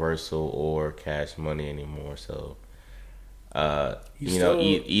Universal or Cash Money anymore. So.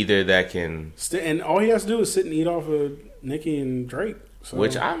 Either that can, and all he has to do is sit and eat off of Nicki and Drake. So.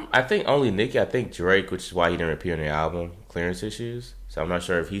 Which I think only Nicki. I think Drake, which is why he didn't appear on the album, clearance issues. So I'm not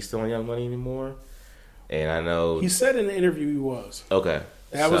sure if he's still on Young Money anymore. And I know he said in the interview he was. Okay,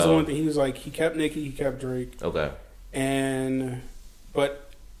 that was the one thing he was like. He kept Nicki, he kept Drake. Okay,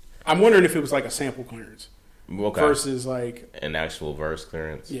 but I'm wondering if it was like a sample clearance, versus like an actual verse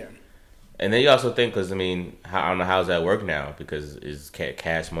clearance. Yeah. And then you also think, because I mean, I don't know how's that work now, because is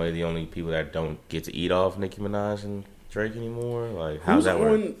Cash Money the only people that don't get to eat off Nicki Minaj and Drake anymore? Like, how's that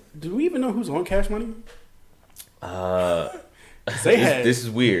work? Do we even know who's on Cash Money? This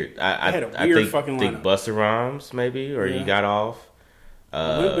is weird. I had a weird fucking lineup. think Busta Rhymes maybe, or he got off.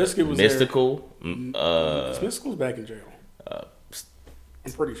 Limp Bizkit was Mystical. Mystical's back in jail.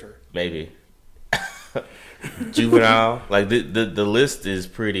 I'm pretty sure. Maybe. Juvenile. Like the list is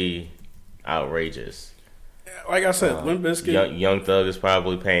pretty outrageous. Like I said, Limp Bizkit. Young Thug is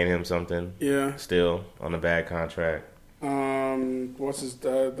probably paying him something. Yeah. Still on a bad contract. What's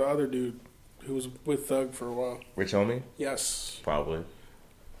the other dude who was with Thug for a while? Rich Homie? Yes. Probably.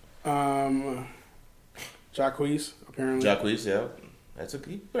 Jacquees, apparently. Jacquees, yeah.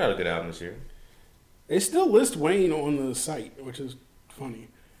 He put out a good album this year. They still list Wayne on the site, which is funny.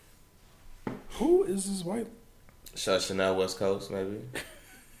 Who is this white? Chanel West Coast, maybe.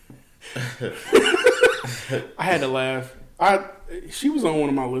 I had to laugh. She was on one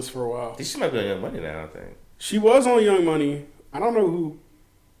of my lists for a while. She might be on Young Money now, I think. She was on Young Money. I don't know who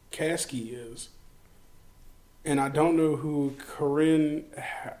Caskey is. And I don't know who Corinne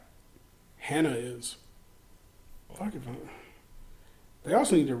Hanna is. Fuck it. They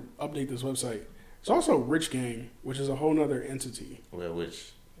also need to update this website. It's also Rich Gang, which is a whole nother entity. Well, I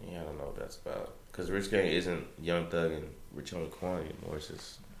don't know what that's about. Because Rich Gang isn't Young Thug and Rich Homie Quan anymore. It's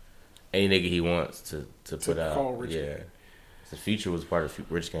just any nigga he wants to put out. Yeah. The Future was part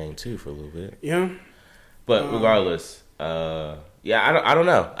of Rich Gang too for a little bit. Yeah. But regardless, I don't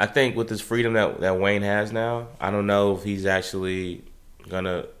know. I think with this freedom that Wayne has now, I don't know if he's actually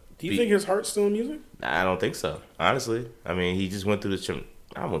gonna. Do you think his heart's still in music? I don't think so. Honestly, I mean, he just went through this.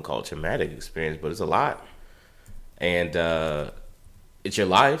 I wouldn't call it traumatic experience, but it's a lot, and it's your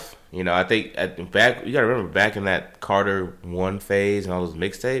life. You know, I think you got to remember back in that Carter 1 phase and all those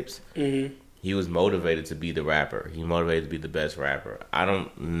mixtapes. Mm-hmm. He was motivated to be the rapper. He motivated to be the best rapper. I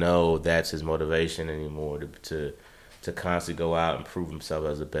don't know that's his motivation anymore to constantly go out and prove himself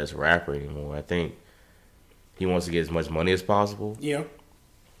as the best rapper anymore. I think he wants to get as much money as possible. Yeah.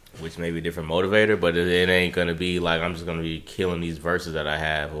 which may be a different motivator, but it ain't gonna be like I'm just gonna be killing these verses that I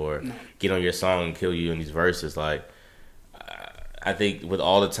have, or get on your song and kill you in these verses. Like, I think with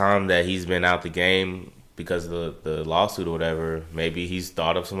all the time that he's been out the game because of the lawsuit or whatever, maybe he's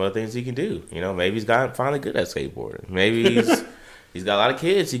thought of some other things he can do. You know, maybe he's gotten finally good at skateboarding. Maybe he's got a lot of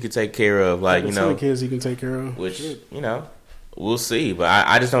kids he could take care of. Like, you know, kids he can take care of. Which, you know, we'll see. But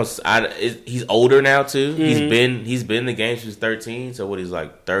I just don't. He's older now too. Mm-hmm. He's been in the game since 13. So what, he's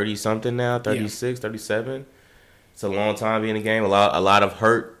like 30 something now, 36, 37. It's a long time being in the game. A lot of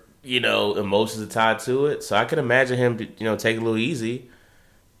hurt, you know, emotions are tied to it. So I could imagine him, you know, take it a little easy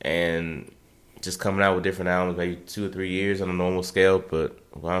and just coming out with different albums, maybe 2 or 3 years on a normal scale. But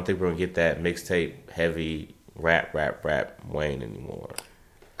I don't think we're gonna get that mixtape heavy rap Wayne anymore.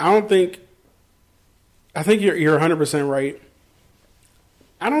 I think you're 100% right.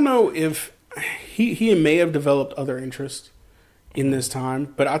 I don't know if he may have developed other interests in this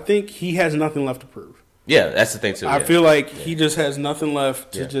time, but I think he has nothing left to prove. Yeah, that's the thing too. I feel like he just has nothing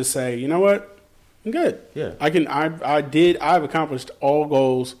left to just say, you know what, I'm good. Yeah, I've accomplished all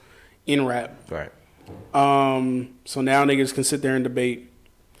goals in rap. Right. So now niggas can sit there and debate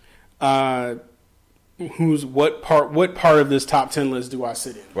what part of this top 10 list do I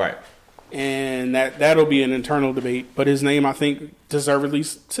sit in? Right. And that'll be an internal debate. But his name, I think, deservedly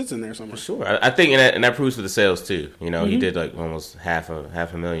sits in there somewhere. For sure. I think, and that proves for the sales too. You know, he did like almost half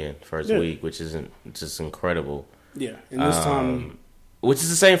a million first week, which isn't just incredible. Yeah. And this time, which is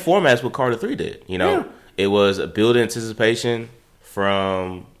the same format as what Carter 3 did. You know, it was a build anticipation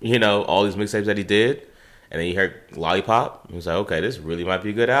from, you know, all these mixtapes that he did. And then you heard Lollipop. He was like, okay, this really might be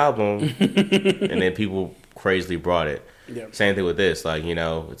a good album. And then people crazily brought it. Yeah. Same thing with this. Like, you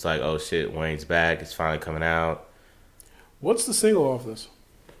know, it's like, oh shit, Wayne's back. It's finally coming out. What's the single off this?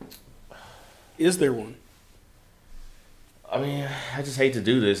 Is there one? I mean, I just hate to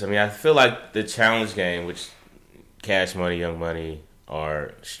do this. I mean, I feel like the challenge game, which Cash Money, Young Money are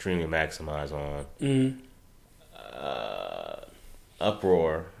extremely maximized on. Mm-hmm.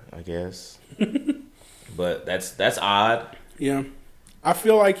 Uproar, I guess. But that's odd. Yeah. I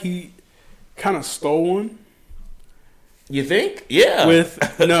feel like he kind of stole one. You think? Yeah.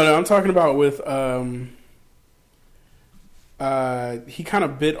 No, I'm talking about with he kind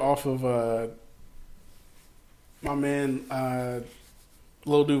of bit off of my man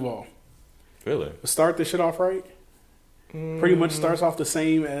Lil Duval. Really? Start this shit off right. Pretty much starts off the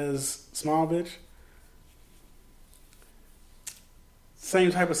same as Small Bitch.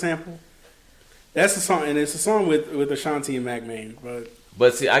 Same type of sample. That's the song, and it's a song with Ashanti and Mac Main.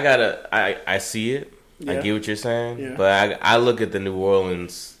 But see, I see it. Yeah. I get what you're saying. Yeah. But I look at the New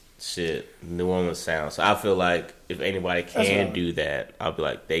Orleans shit, New Orleans sound. So I feel like if anybody can do that, I'll be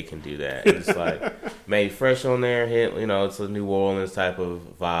like, they can do that. And it's like Made Fresh on there, hit, you know, it's a New Orleans type of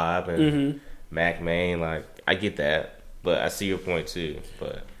vibe, and Mac Main, like, I get that. But I see your point too.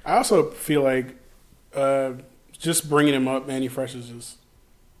 But I also feel like just bringing him up, Manny Fresh is just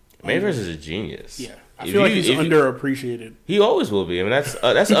Manny Fresh is a genius. Yeah, I feel like he's underappreciated. He always will be. I mean,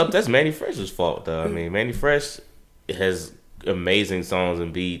 that's Manny Fresh's fault, though. I mean, Manny Fresh has amazing songs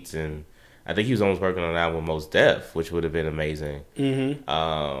and beats, and I think he was almost working on an album with Mos Def, which would have been amazing.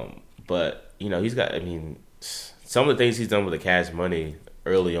 Mm-hmm. But you know, he's got. I mean, some of the things he's done with the Cash Money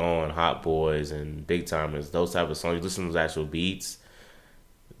early on, Hot Boys and Big Timers, those type of songs. You listen to those actual beats.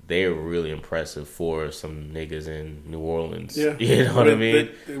 They're really impressive for some niggas in New Orleans. Yeah. You know what I mean?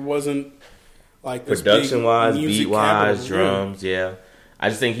 It wasn't like production-wise, beat-wise, drums, yeah. I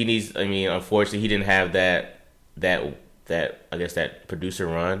just think he needs, I mean, unfortunately, he didn't have that I guess that producer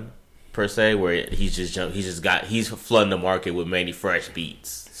run, per se, where he's flooding the market with Manny Fresh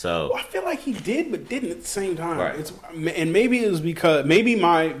beats. So I feel like he did, but didn't at the same time. Right. And maybe it was because, maybe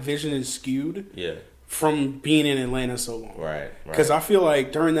my vision is skewed. Yeah. From being in Atlanta so long. Right. Because I feel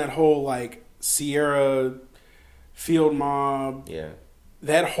like during that whole, like, Sierra, Field Mob,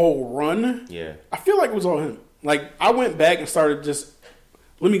 that whole run, I feel like it was all him. Like, I went back and started just,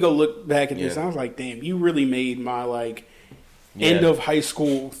 let me go look back at this. I was like, damn, you really made my, like, end of high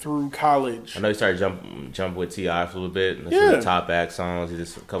school through college. I know he started jump with T.I. for a little bit. And some of the Top Act songs. He did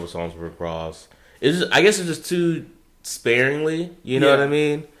a couple songs with Rick Ross. I guess it's just too sparingly, you know what I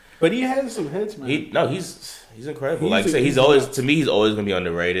mean? But he has some hits, man. He's incredible. Like I say, he's always gonna be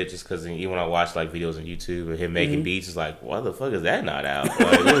underrated. Just because even when I watch like videos on YouTube of him making beats, it's like, why the fuck is that not out?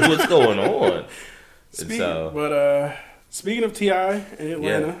 Like, what's going on? Speaking of T.I. in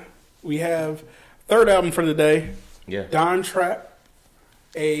Atlanta, we have third album for the day. Yeah, Don Trap,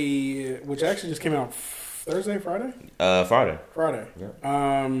 which actually just came out Friday. Friday.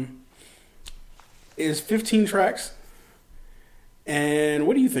 Yeah. Is 15 tracks. And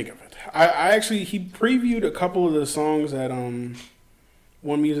what do you think of it? I actually, he previewed a couple of the songs at One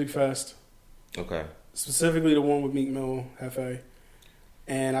Music Fest. Okay. Specifically the one with Meek Mill, Hefe.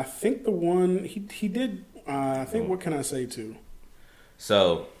 And I think the one, he did, I think, What Can I Say Too?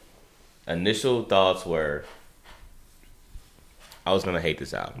 So, initial thoughts were, I was going to hate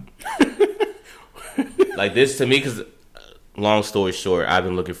this album. Like this, to me, because long story short, I've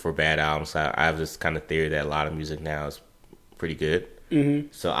been looking for bad albums. I have this kind of theory that a lot of music now is pretty good. Mm-hmm.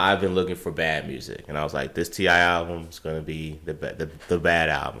 So I've been looking for bad music, and I was like, this T.I. album is going to be the bad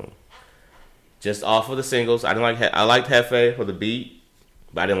album. Just off of the singles, I liked Hefe for the beat,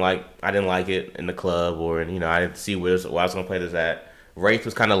 but I didn't like it in the club or I didn't see where I was going to play this at. Wraith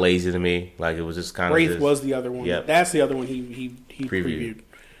was kind of lazy to me. Like it was just kind of Wraith was the other one. Yep. That's the other one he previewed.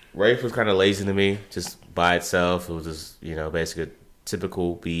 Wraith was kind of lazy to me, just by itself. It was just basically a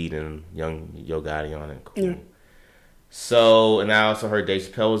typical beat and young Yo Gotti on it. Cool. Yeah. So, and I also heard Dave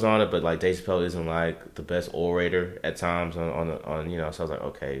Chappelle was on it, but like Dave Chappelle isn't like the best orator at times on so I was like,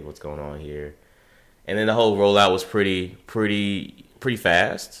 okay, what's going on here? And then the whole rollout was pretty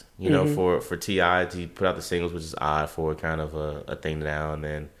fast, for T.I. to put out the singles, which is odd for kind of a thing now, and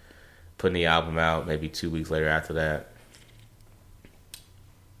then putting the album out maybe 2 weeks later after that.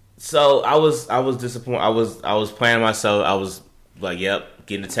 So I was disappointed. I was planning myself. I was like, yep,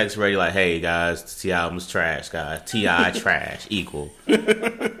 getting the text ready. Like, hey guys, the T.I. album's trash, guys. T.I. trash equal.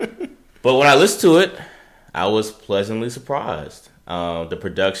 But when I listened to it, I was pleasantly surprised. The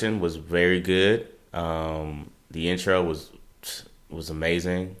production was very good. The intro was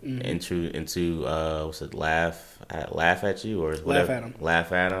amazing. Mm-hmm. Into what's it? Laugh at you or whatever.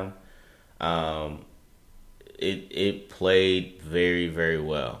 Laugh at him. It played very, very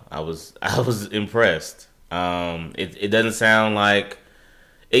well. I was impressed. It doesn't sound like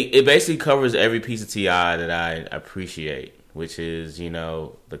it basically covers every piece of T.I. that I appreciate, which is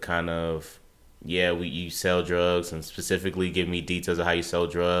the kind of you sell drugs, and specifically give me details of how you sell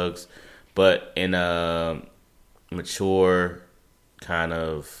drugs, but in a mature kind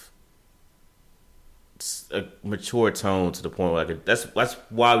of a mature tone to the point where that's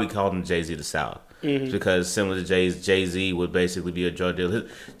why we call him Jay-Z the South. Mm-hmm. Because similar to Jay-Z would basically be a drug dealer.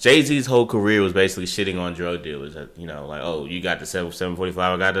 Jay-Z's whole career was basically shitting on drug dealers. Like, oh, you got the 745,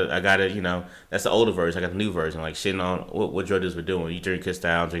 I got it, that's the older version, I got the new version, like shitting on what drug dealers were doing. You drink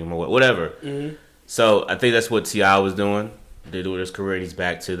Cristal, drink more, whatever. Mm-hmm. So I think that's what T.I. was doing. They do his career, and he's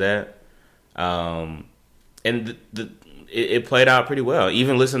back to that. And it played out pretty well.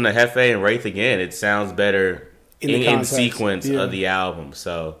 Even listening to Hefe and Wraith again, it sounds better in sequence of the album.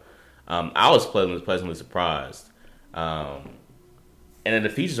 So I was pleasantly surprised. And then the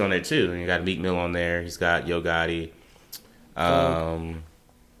features on there too. You got Meek Mill on there. He's got Yo Gotti, Young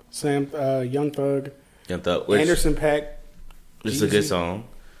Thug, Anderson .Paak. Which is a good song.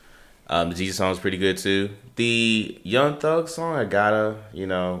 The Jesus song is pretty good too. The Young Thug song, I gotta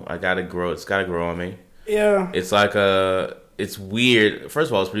grow. It's gotta grow on me. Yeah, it's like it's weird. First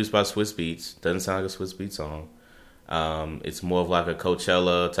of all, it's produced by Swiss Beats. Doesn't sound like a Swiss Beats song. It's more of like a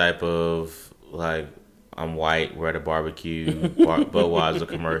Coachella type of like I'm white, we're at a barbecue, Budweiser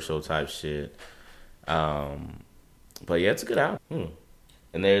commercial type shit. But yeah, it's a good album.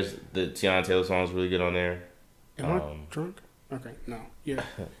 And there's the Tiana Taylor song is really good on there. Am I drunk? Okay, no, yeah,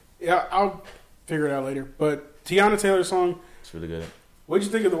 I'll figure it out later. But Tiana Taylor song, it's really good. What'd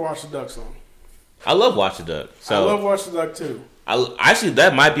you think of the Watch the Duck song? I love Watch the Duck. So I love Watch the Duck too. Actually,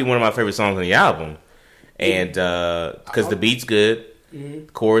 that might be one of my favorite songs on the album. And because the beat's good, mm-hmm.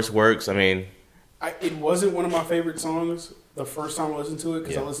 Chorus works. I mean, it wasn't one of my favorite songs the first time I listened to it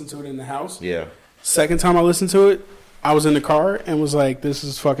because I listened to it in the house. Yeah. Second time I listened to it, I was in the car and was like, "This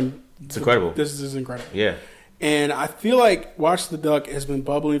is fucking. It's incredible. This is incredible." Yeah. And I feel like Watch the Duck has been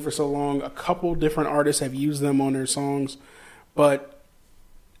bubbling for so long. A couple different artists have used them on their songs, but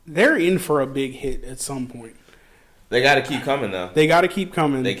they're in for a big hit at some point. They got to keep coming, though. They got to keep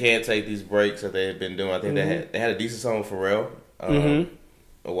coming. They can't take these breaks that they've been doing. I think they had a decent song with Pharrell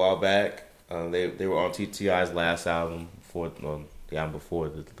a while back. They were on T.I.'s last album, the album before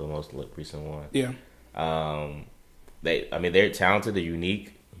the most recent one. Yeah. They're talented, they're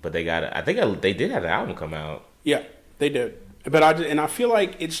unique, but they got. I think they did have an album come out. Yeah, they did. But I feel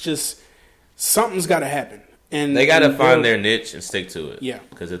like it's just something's got to happen. And they got to find their niche and stick to it. Yeah.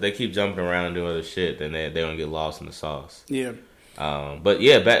 Because if they keep jumping around and doing other shit, then they're going to get lost in the sauce. Yeah. But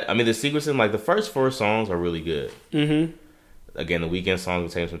yeah, the sequencing, like the first 4 songs are really good. Mm-hmm. Again, the Weeknd songs will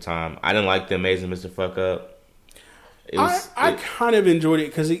take some time. I didn't like The Amazing Mr. Fuck Up. I kind of enjoyed it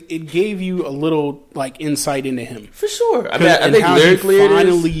because it gave you a little like insight into him. For sure. I think lyrically he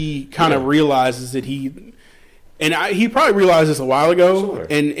finally kind of realizes that And he probably realized this a while ago, Sure.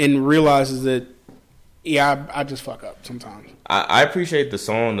 and realizes that, yeah, I just fuck up sometimes. I appreciate the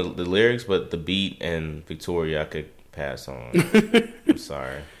song, the lyrics, but the beat and Victoria I could pass on. I'm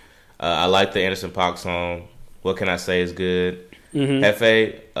sorry. I like the Anderson .Paak song. What Can I Say is good.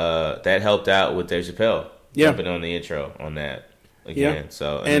 Hefe, that helped out with Dave Chappelle. Jumping on the intro on that again. Yeah.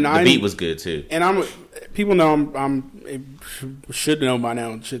 So and the beat was good too. And people know should know by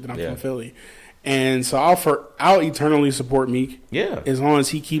now shit that I'm from Philly. And so I'll eternally support Meek. Yeah. As long as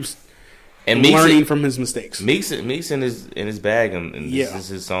he keeps learning from his mistakes. Meek's in his bag, and this is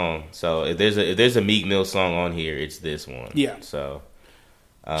his song. So if there's a Meek Mill song on here, it's this one. Yeah. So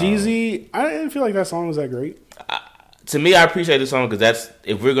Jeezy, I didn't feel like that song was that great. To me, I appreciate the song because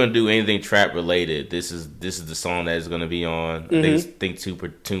if we're gonna do anything trap related, this is the song that is gonna be on. I think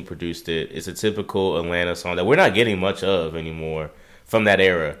Tune produced it. It's a typical Atlanta song that we're not getting much of anymore from that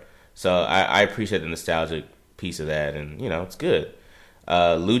era. So I appreciate the nostalgic piece of that, and it's good.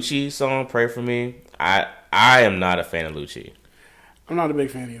 Lucci song, Pray For Me. I am not a fan of Lucci. I'm not a big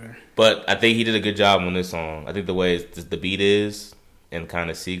fan either. But I think he did a good job on this song. I think the way the beat is and kind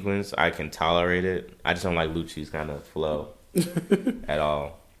of sequence, I can tolerate it. I just don't like Lucci's kind of flow at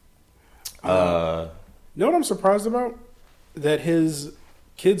all. You know what I'm surprised about? That his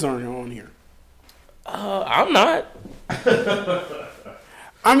kids aren't on here. I'm not.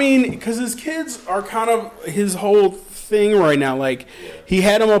 I mean, because his kids are kind of his whole thing right now. Like, he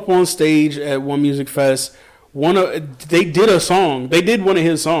had them up on stage at One Music Fest. They did a song. They did one of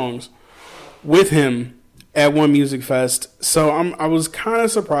his songs with him at One Music Fest. So I was kind of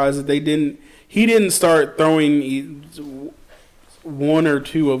surprised that he didn't start throwing one or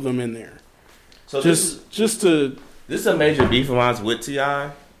two of them in there. So this is a major beef of mine with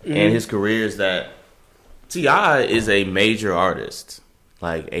T.I. and his career is that T.I. is a major artist.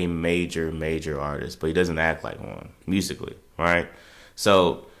 Like a major artist, but he doesn't act like one musically, right?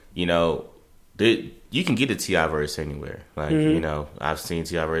 So, you can get a T.I. verse anywhere. Like, I've seen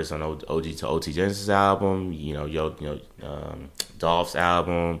T.I. verse on OG to OT Genesis album, Dolph's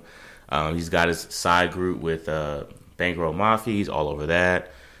album. He's got his side group with Bankroll Mafia. He's all over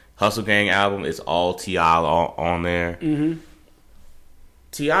that. Hustle Gang album, it's all T.I. on there.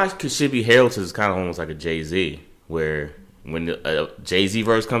 T.I. should be heralded as kind of almost like a Jay-Z, where when a Jay-Z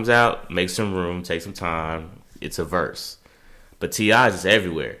verse comes out, make some room, take some time, it's a verse. But T.I. is just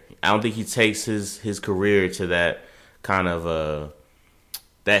everywhere. I don't think he takes his career to that kind of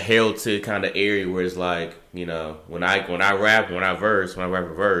that heralded kind of area where it's like, when I rap a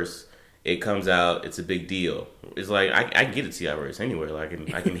verse, it comes out, it's a big deal. It's like I can get a T.I. verse anywhere. Like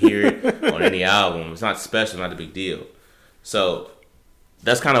I can hear it on any album. It's not special, not a big deal. So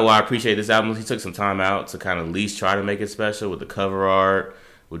that's kind of why I appreciate this album. He took some time out to kind of at least try to make it special with the cover art,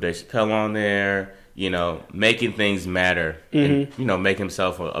 with Dave Chappelle on there, making things matter. And, make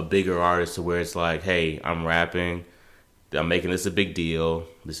himself a bigger artist to where it's like, hey, I'm rapping. I'm making this a big deal.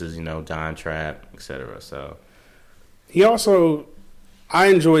 This is, Don Trap, etc. So he also, I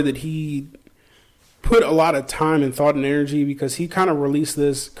enjoyed that he put a lot of time and thought and energy because he kind of released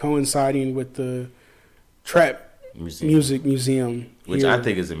this coinciding with the Trap Music Museum. Which I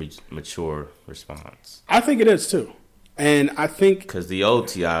think is a mature response. I think it is too. And I think because the old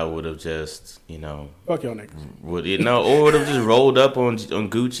T.I. would have just, fuck y'all niggas. Or would have just rolled up on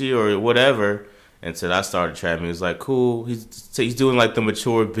Gucci or whatever and said, I started trap music. He was like, cool. He's doing like the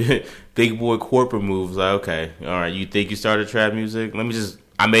mature big boy corporate moves. Like, okay, all right, you think you started trap music?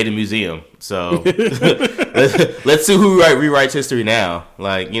 I made a museum. So let's see who rewrites history now.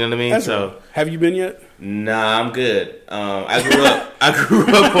 Like, you know what I mean? That's right. Have you been yet? Nah, I'm good. I grew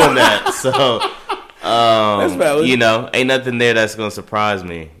up on that. So that's valid. Ain't nothing there that's gonna surprise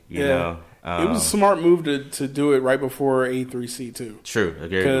me. You know, it was a smart move to do it right before A3C too. True,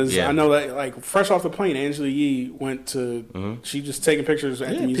 because I know that like fresh off the plane, Angela Yee went to. She just taking pictures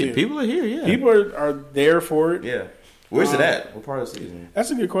at the museum. People are here. Yeah, people are there for it. Yeah. Where's it at? What part of the season?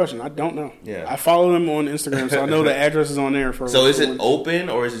 That's a good question. I don't know. Yeah, I follow them on Instagram, so I know the address is on there. So is it open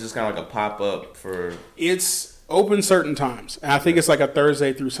or is it just kind of like a pop up for? It's open certain times, and I think it's like a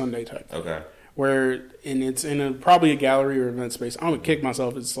Thursday through Sunday type. Okay. And it's in probably a gallery or event space. I'm gonna kick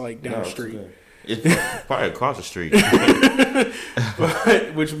myself. It's like down the street. It's probably across the street.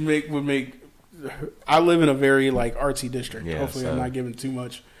 But which would make. I live in a very like artsy district. Yeah, hopefully, I'm not giving too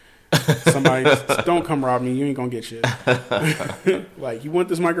much. Somebody don't come rob me. You ain't gonna get shit. Like, you want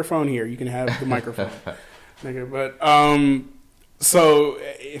this microphone here, you can have the microphone, nigga. But so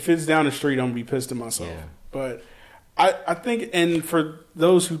if it's down the street, I'm gonna be pissed at myself. Yeah. But I think, and for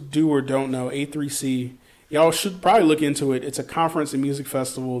those who do or don't know, A3C, y'all should probably look into it. It's a conference and music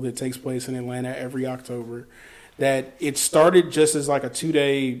festival that takes place in Atlanta every October. that it started just as like a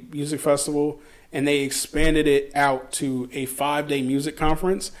 2-day music festival, and they expanded it out to a 5-day music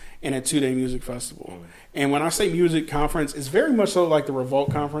conference and a 2-day music festival. And when I say music conference, it's very much so like the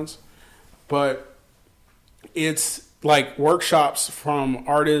Revolt conference, but it's like workshops from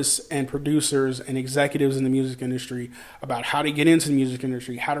artists and producers and executives in the music industry about how to get into the music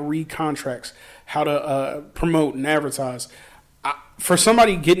industry, how to read contracts, how to promote and advertise. For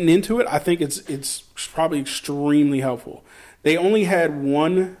somebody getting into it, I think it's probably extremely helpful. They only had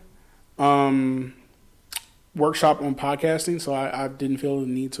one workshop on podcasting, so I didn't feel the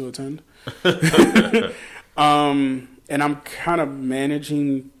need to attend. And I'm kind of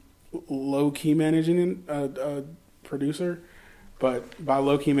low-key managing a producer, but by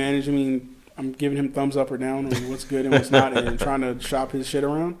low-key managing, I mean I'm giving him thumbs up or down on what's good and what's not, and trying to shop his shit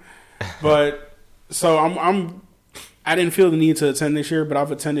around. But so I didn't feel the need to attend this year, but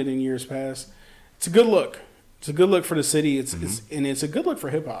I've attended in years past. It's a good look. It's a good look for the city. It's a good look for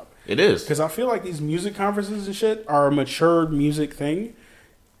hip hop. It is, because I feel like these music conferences and shit are a matured music thing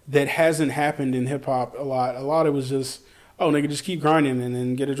that hasn't happened in hip hop a lot. A lot of it was just, oh, nigga, just keep grinding and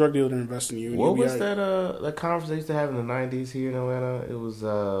then get a drug dealer to invest in you. What was that conference they used to have in the 90s here in Atlanta? It was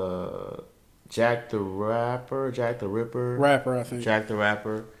Jack the Ripper, I think. Jack the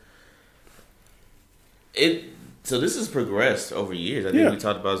Rapper. So this has progressed over years. I think we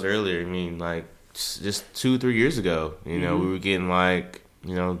talked about this earlier. I mean, like just 2-3 years ago, we were getting like,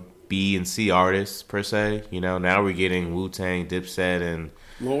 B and C artists per se. Now we're getting Wu-Tang, Dipset, and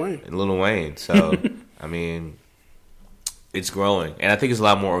Lil Wayne. So I mean, it's growing, and I think it's a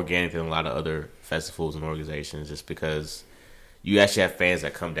lot more organic than a lot of other festivals and organizations, just because you actually have fans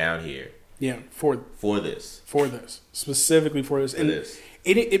that come down here. Yeah, for this, specifically for this, and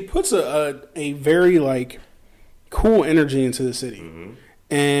it puts a very like cool energy into the city.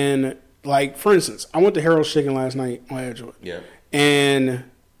 And like, for instance, I went to Harold's Chicken last night on Edgewood. Yeah, and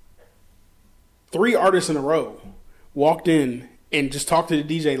 3 artists in a row walked in and just talked to the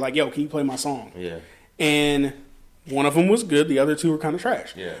DJ like, "Yo, can you play my song?" Yeah, and one of them was good. The other 2 were kind of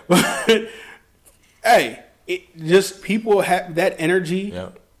trash. Yeah, but hey, it just people have that energy.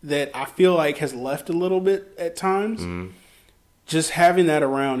 Yep. That I feel like has left a little bit at times. Just having that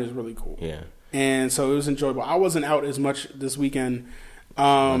around is really cool. Yeah. And so it was enjoyable. I wasn't out as much this weekend,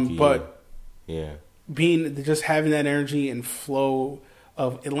 but just having that energy and flow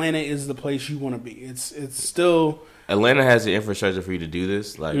of Atlanta is the place you want to be. It's still Atlanta has the infrastructure for you to do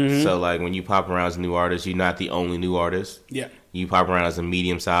this. Like so, like when you pop around as a new artist, you're not the only new artist. Yeah. You pop around as a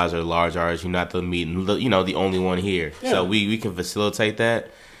medium size or large artist, you're not the the only one here. Yeah. So we can facilitate that.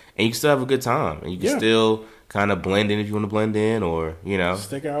 And you can still have a good time. And you can still kind of blend in if you want to blend in, or,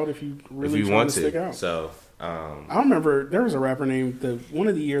 stick out if you really if you want to stick out. So, I remember there was a rapper named, one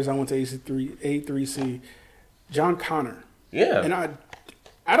of the years I went to A3C, John Connor. Yeah. And I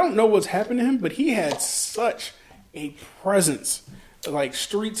don't know what's happened to him, but he had such a presence, like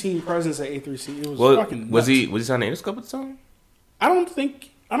street team presence at A3C. It was fucking nuts. Was he signed to Interscope at the time? I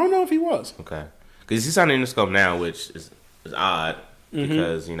don't know if he was. Okay. Because he's signed to Interscope now, which is odd.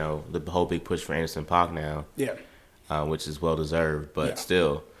 Because, the whole big push for Anderson .Paak now. Yeah. Which is well deserved, but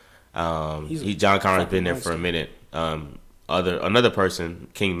still. John Connor's been there for a minute. Another person,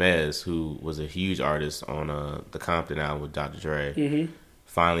 King Mez, who was a huge artist on the Compton album with Dr. Dre,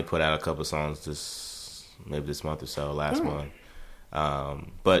 finally put out a couple songs this month or so, last month.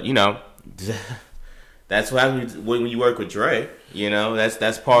 But, that's what happens when you work with Dre.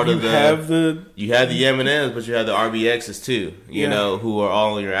 That's part of the. You have the Eminems, but you have the RBXs too. Who are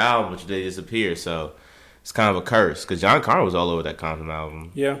all on your album, but they disappear. So it's kind of a curse because John Connor was all over that Compton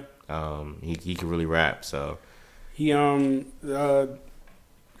album. Yeah. He could really rap. So he because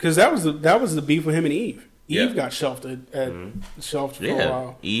that was the beef with him and Eve. Eve got shelved shelved for a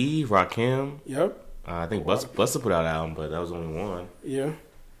while. Eve, Rakim. Yep. I think Busta put out an album, but that was only one. Yeah.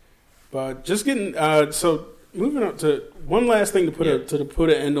 But just getting so moving on to one last thing to put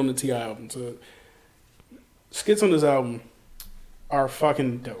an end on the T.I. album. So skits on this album are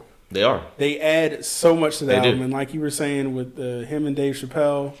fucking dope. They are. They add so much to the album, and like you were saying with him and Dave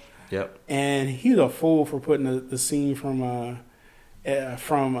Chappelle. Yep. And he's a fool for putting the scene from it's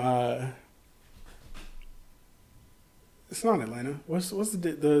not Atlanta. What's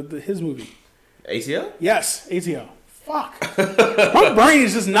the his movie? ATL? Yes, ATL. Fuck. My brain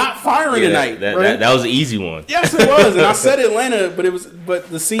is just not firing tonight. That was an easy one. Yes, it was. And I said Atlanta, but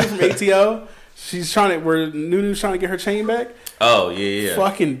the scene from ATL, where Nunu's trying to get her chain back. Oh, yeah.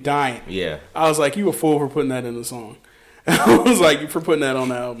 Fucking dying. Yeah. I was like, you a fool for putting that in the song. I was like, for putting that on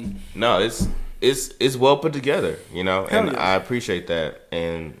the album. No, it's well put together, and yeah. I appreciate that.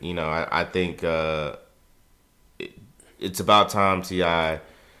 And, I think it's about time T.I.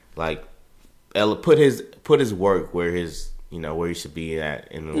 like put his work where his where he should be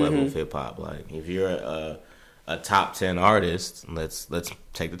at in the level of hip hop. Like if you're a top 10 artist, let's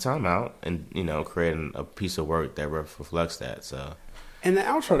take the time out and create a piece of work that reflects that. So and the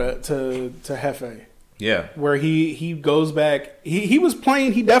outro to Hefe. Yeah, where he goes back. He was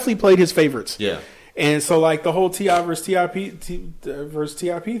playing. He definitely played his favorites. Yeah, and so like the whole T.I. versus TIP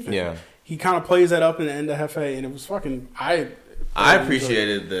thing. Yeah, he kind of plays that up in the end of Hefe, and it was fucking. I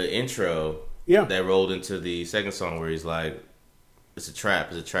appreciated the intro. Yeah, that rolled into the second song where he's like, "It's a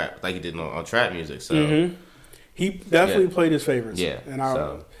trap, like he did on trap music." So he definitely played his favorites. Yeah, and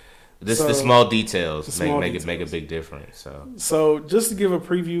the small details make a big difference. So just to give a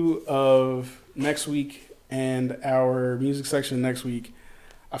preview of next week and our music section next week,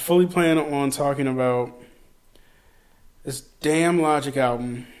 I fully plan on talking about this damn Logic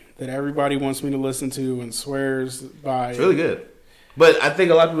album that everybody wants me to listen to and swears by. It's really good. But I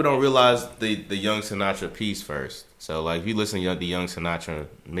think a lot of people don't realize the Young Sinatra piece first. So like if you listen to the Young Sinatra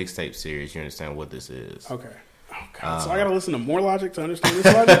mixtape series, you understand what this is. Okay. Oh God! So I gotta listen to more Logic to understand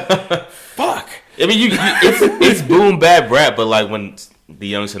this Logic. Fuck. I mean, it's boom bap rap, but like when the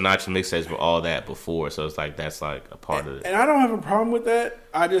Young Sinatra mixtapes were all that before, so it's like that's like a part of it. And I don't have a problem with that.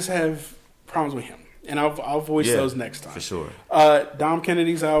 I just have problems with him, and I'll voice those next time for sure. Dom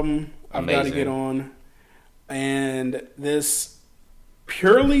Kennedy's album, I've got to get on, and this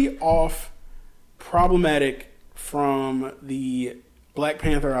purely off Problematic from the Black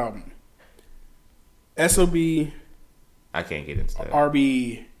Panther album. SOB. I can't get into that.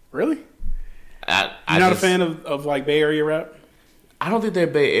 RB. Really? You're not a fan of like Bay Area rap? I don't think they're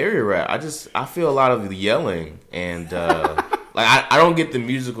Bay Area rap. I feel a lot of the yelling and like I don't get the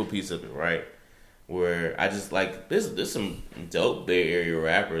musical piece of it, right? Where I just like there's some dope Bay Area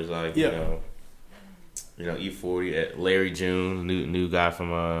rappers like E40, Larry June, new guy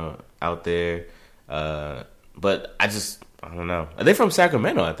from out there. But I don't know. Are they from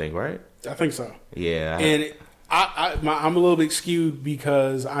Sacramento? I think, right? I think so. Yeah, and I'm a little bit skewed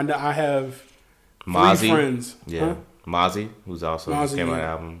because I have Mozzie, 3 friends. Yeah, huh? Mozzie, who's also just came out an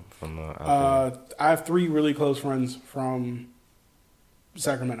album from. I have 3 really close friends from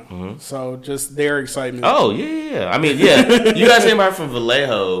Sacramento, so just their excitement. Oh yeah. I mean, yeah, you guys came out from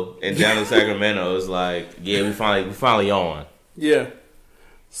Vallejo and down to Sacramento. It's like, yeah, we finally on. Yeah.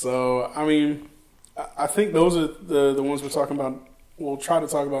 So I mean, I think those are the ones we're talking about. We'll try to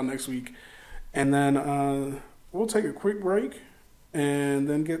talk about next week, and then we'll take a quick break, and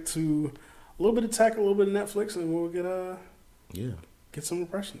then get to a little bit of tech, a little bit of Netflix, and we'll get some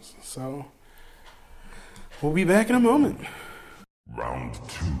impressions. So we'll be back in a moment. Round 2.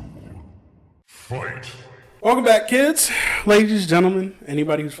 Fight. Welcome back, kids, ladies, gentlemen,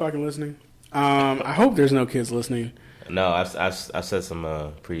 anybody who's fucking listening. I hope there's no kids listening. No, I've said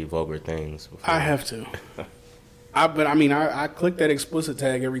some pretty vulgar things before. I have to. I click that explicit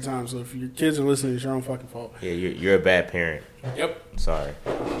tag every time. So if your kids are listening, it's your own fucking fault. Yeah, you're a bad parent. Yep. Sorry.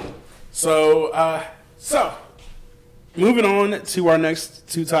 So moving on to our next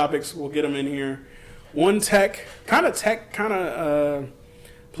 2 topics. We'll get them in here. One tech, kind of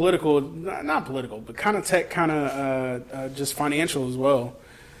political, not political, but kind of tech, kind of just financial as well.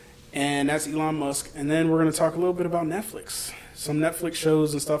 And that's Elon Musk. And then we're going to talk a little bit about Netflix. Some Netflix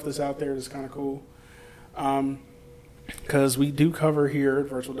shows and stuff that's out there that's kind of cool. Because we do cover here at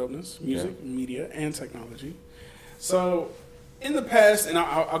Virtual Dopeness, music, media, and technology. So in the past, and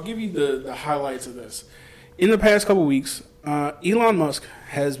I'll give you the highlights of this. In the past couple weeks, Elon Musk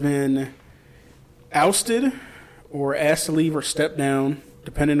has been ousted or asked to leave or step down,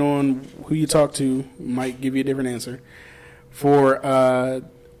 depending on who you talk to, might give you a different answer,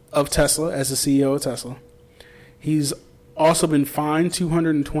 of Tesla as the CEO of Tesla. He's also been fined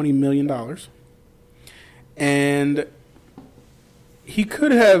 $220 million. And he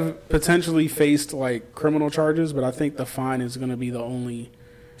could have potentially faced like criminal charges, but I think the fine is going to be the only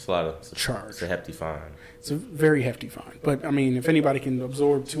charge. It's a hefty fine. It's a very hefty fine. But I mean, if anybody can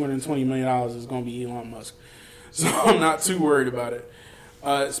absorb $220 million, it's going to be Elon Musk. So I'm not too worried about it,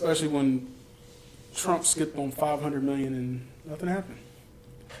 especially when Trump skipped on $500 million and nothing happened.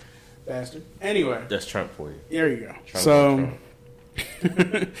 Bastard. Anyway, that's Trump for you. There you go. Trump.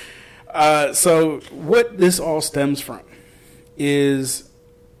 So what this all stems from is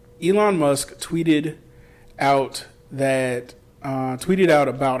Elon Musk tweeted out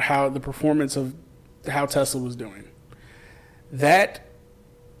about how the performance of how Tesla was doing. That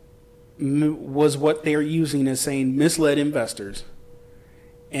was what they're using as saying misled investors.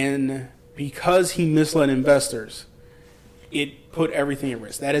 And because he misled investors, it put everything at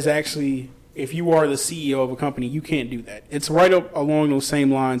risk. That is actually if you are the CEO of a company, you can't do that. It's right up along those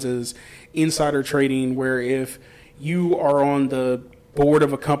same lines as insider trading, where if you are on the board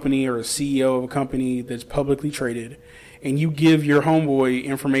of a company or a CEO of a company that's publicly traded, and you give your homeboy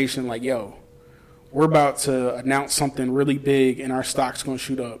information like, yo, we're about to announce something really big and our stock's going to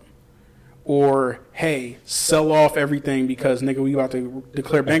shoot up. Or, hey, sell off everything because, nigga, we about to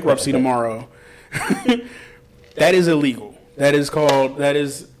declare bankruptcy tomorrow. That is illegal. That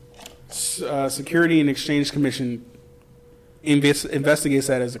is Security and Exchange Commission investigates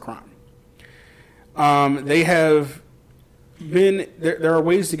that as a crime. They have been, there are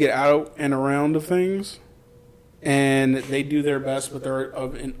ways to get out and around of things, and they do their best, but they're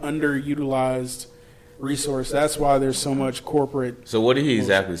of an underutilized resource. That's why there's so much corporate. So what did he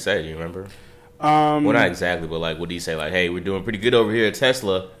exactly say? Do you remember? Well, not exactly, but like, what did he say? Like, hey, we're doing pretty good over here at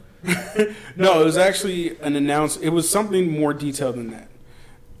Tesla. No, it was actually an announcement. It was something more detailed than that.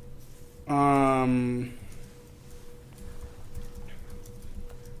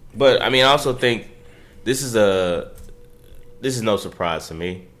 But I mean, I also think this is no surprise to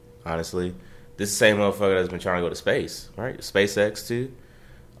me, honestly. This is the same motherfucker that's been trying to go to space, right? SpaceX too.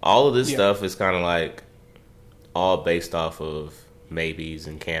 All of this stuff is kind of like all based off of maybes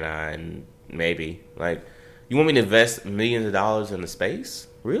and can I and maybe. Like, you want me to invest millions of dollars into space?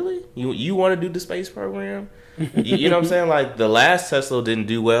 Really? You want to do the space program? You know what I'm saying? Like, the last Tesla didn't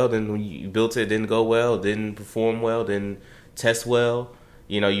do well. Then when you built it, didn't go well, didn't perform well, didn't test well.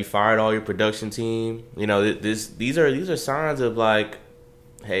 You know, you fired all your production team. You know, these are signs of like,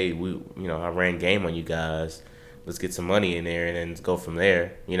 hey, I ran game on you guys. Let's get some money in there and then go from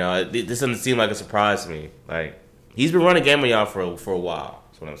there. You know, this doesn't seem like a surprise to me. Like, he's been running game on y'all for a while.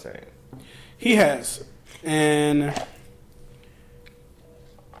 That's what I'm saying. He has, and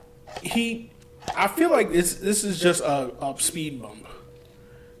I feel like this is just a speed bump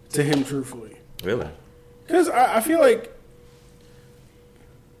to him, truthfully. Really? Because I feel like,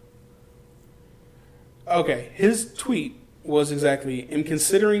 okay, his tweet was exactly, I'm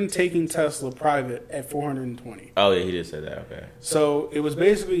considering taking Tesla private at $420. Oh, yeah, he did say that, okay. So it was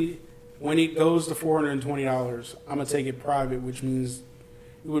basically, when it goes to $420, I'm going to take it private, which means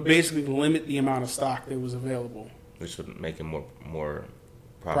it would basically limit the amount of stock that was available. Which would make it more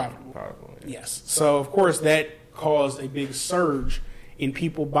profitable. Yeah. Yes. So, of course, that caused a big surge in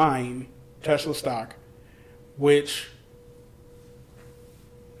people buying Tesla stock, which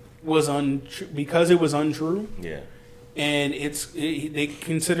was because it was untrue. Yeah. And they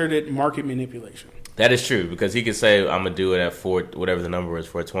considered it market manipulation. That is true, because he could say, I'm going to do it at whatever the number is,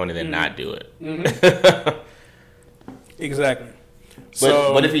 420, then not do it. Mm-hmm. Exactly.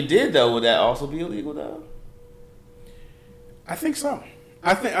 But if he did, though, would that also be illegal, though? I think so.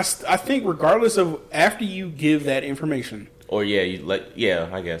 I think regardless of, after you give that information, or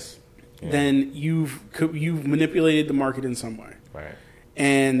I guess, then you've manipulated the market in some way, right?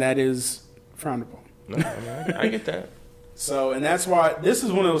 And that is frowned upon. No, I get that. So, and that's why this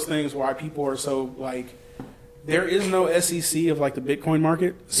is one of those things why people are so like, there is no SEC of like the Bitcoin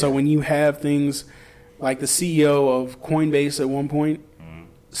market. So when you have things like the CEO of Coinbase at one point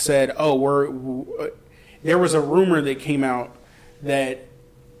said, there was a rumor that came out that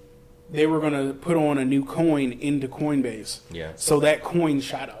they were going to put on a new coin into Coinbase. Yeah. So that coin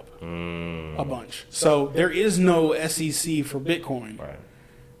shot up a bunch. So there is no SEC for Bitcoin. Right.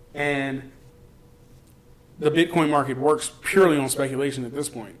 And the Bitcoin market works purely on speculation at this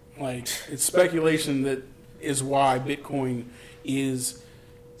point. Like, it's speculation that is why Bitcoin is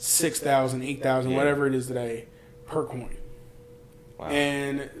 6,000, 8,000, whatever it is today, per coin. Wow.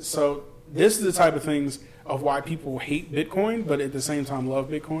 And so this is the type of things of why people hate Bitcoin, but at the same time love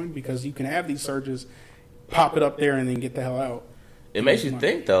Bitcoin, because you can have these surges, pop it up there, and then get the hell out. It makes you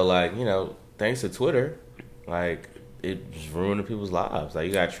think, though, like, thanks to Twitter, like, it's ruining people's lives. Like,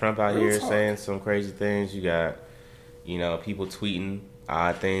 you got Trump out here saying some crazy things. You got, people tweeting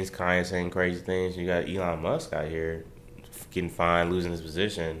odd things, Kanye saying crazy things. You got Elon Musk out here getting fined, losing his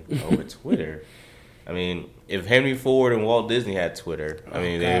position over Twitter. I mean, if Henry Ford and Walt Disney had Twitter,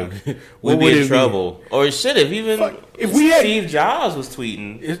 we'd be in trouble. Or it should have. Even if Steve Jobs was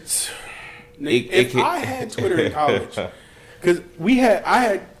tweeting. If I had Twitter in college, because I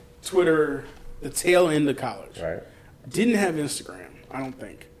had Twitter the tail end of college. Right. Didn't have Instagram, I don't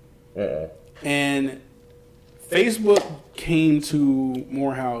think. And Facebook came to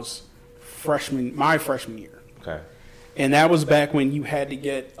Morehouse my freshman year. Okay. And that was back when you had to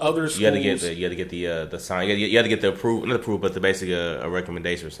get other schools. You had to get the sign. You had to get the approval, not approval, but basically a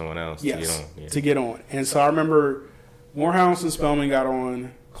recommendation from someone else. Yes, to get on. Yeah. To get on. And so I remember Morehouse and Spelman got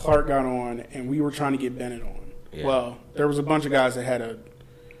on, Clark got on, and we were trying to get Bennett on. Yeah. Well, there was a bunch of guys that had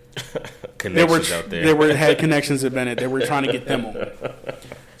connections out there. They had connections at Bennett. They were trying to get them on.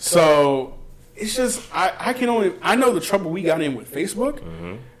 So it's just I know the trouble we got in with Facebook.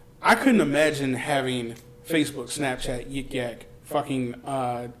 Mm-hmm. I couldn't imagine having Facebook, Snapchat, Yik Yak, fucking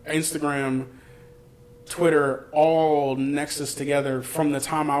Instagram, Twitter, all nexus together from the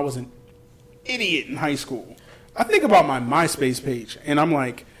time I was an idiot in high school. I think about my MySpace page, and I'm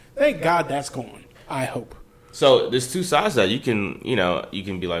like, thank God that's gone. I hope. So there's two sides to that. You can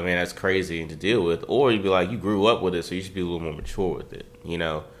be like, man, that's crazy to deal with, or you'd be like, you grew up with it, so you should be a little more mature with it.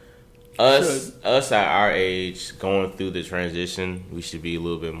 Us at our age, going through the transition, we should be a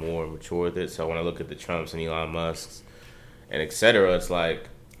little bit more mature with it. So when I look at the Trumps and Elon Musks and et cetera, it's like,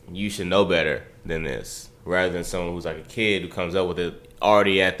 you should know better than this, rather than someone who's like a kid who comes up with it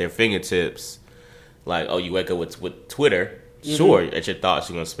already at their fingertips. Like, oh, you wake up with Twitter. Sure, at your thoughts,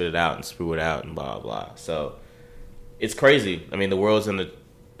 you're going to spit it out and screw it out and blah, blah. So it's crazy. I mean, the world's in an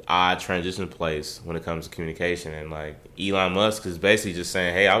odd transition place when it comes to communication. And, like, Elon Musk is basically just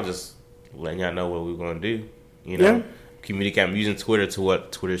saying, hey, I'll just letting y'all know what we're going to do. Communicate. I'm using Twitter to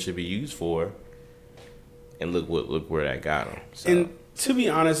what Twitter should be used for. And look where that got him. So. And to be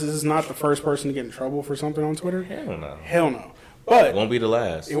honest, this is not the first person to get in trouble for something on Twitter. Hell no. Hell no. But it won't be the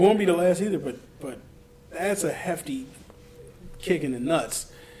last. It won't be the last either, but that's a hefty kick in the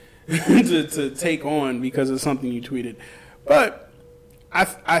nuts to take on because of something you tweeted. But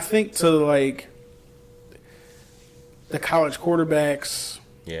I think to like the college quarterbacks,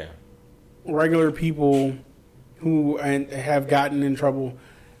 regular people who have gotten in trouble,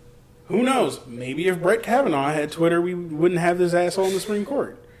 who knows? Maybe if Brett Kavanaugh had Twitter, we wouldn't have this asshole in the Supreme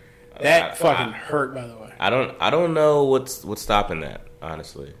Court. That fucking hurt, by the way. I don't know what's stopping that,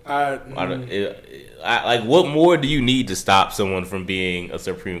 honestly. Like, what more do you need to stop someone from being a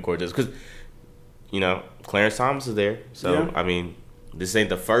Supreme Court justice? Because, Clarence Thomas is there. So, I mean, this ain't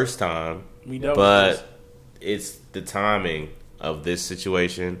the first time. We know. But it's the timing of this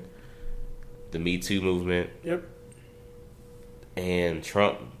situation, the Me Too movement. Yep. And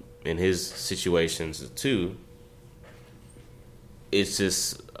Trump in his situations, too. It's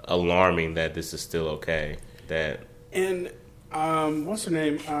just alarming that this is still okay. And what's her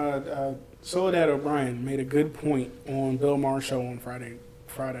name? Soledad O'Brien made a good point on Bill Maher's show on Friday.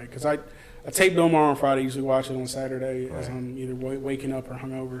 Because I tape Bill Maher on Friday. Usually watch it on Saturday as I'm either waking up or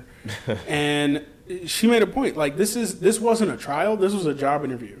hungover. And she made a point. Like, this wasn't a trial. This was a job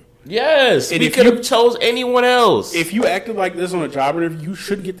interview. Yes, and we could have chose anyone else. If you acted like this on a job interview, you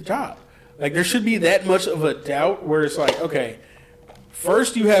should get the job. Like, there should be that much of a doubt where it's like, okay,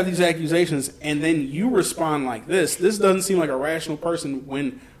 first you have these accusations, and then you respond like this. This doesn't seem like a rational person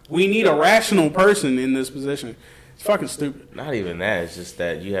when we need a rational person in this position. It's fucking stupid. Not even that. It's just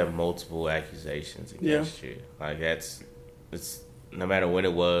that you have multiple accusations against you. Like, it's no matter when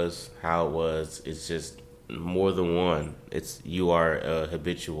it was, how it was, it's just more than one. You are a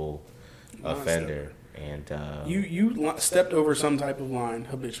habitual offender. And you stepped over some type of line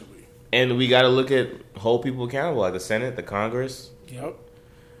habitually. And we got to look at hold people accountable, like the Senate, the Congress. Yep.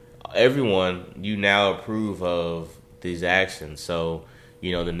 Everyone, you now approve of these actions. So,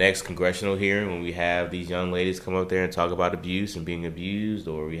 the next congressional hearing when we have these young ladies come up there and talk about abuse and being abused,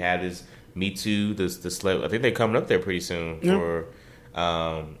 or we have this Me Too, I think they're coming up there pretty soon for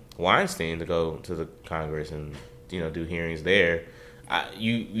Weinstein to go to the Congress and do hearings there.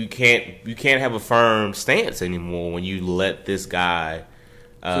 You can't have a firm stance anymore when you let this guy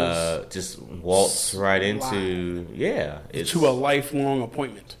just waltz right into to a lifelong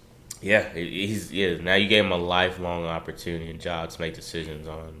appointment. Yeah, now you gave him a lifelong opportunity and job to make decisions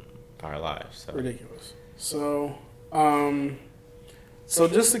on our lives. So. Ridiculous. So,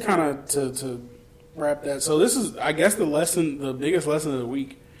 just to kind of to wrap that. So this is, I guess, the biggest lesson of the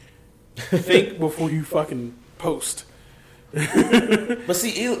week. Think before you fucking post. But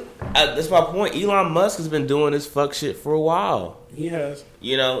see, that's my point. Elon Musk has been doing this fuck shit for a while. He has.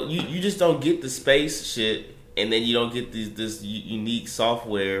 You just don't get the space shit, and then you don't get this unique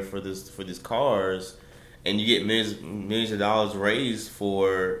software for these cars, and you get millions of dollars raised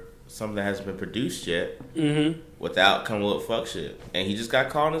for something that hasn't been produced yet, without coming with fuck shit. And he just got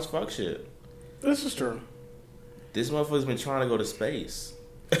caught in his fuck shit. This is true. This motherfucker's been trying to go to space.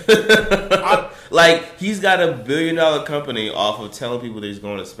 Like, he's got a $1 billion company off of telling people that he's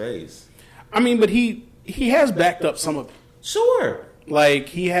going to space. I mean, but he has backed up some of it. Sure. Like,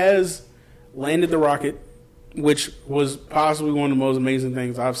 he has landed the rocket, which was possibly one of the most amazing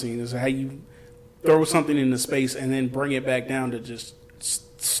things I've seen, is how you throw something into space and then bring it back down to just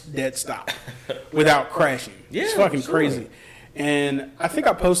dead stop without crashing. Yeah, it's fucking crazy. And I think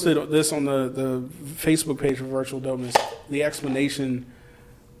I posted this on the Facebook page for Virtual Dopeness, the explanation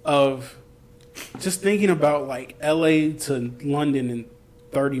of just thinking about like LA to London in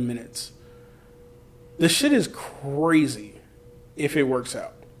 30 minutes. The shit is crazy if it works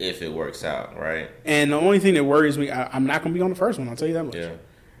out. If it works out, right? And the only thing that worries me, I'm not going to be on the first one. I'll tell you that much. Yeah.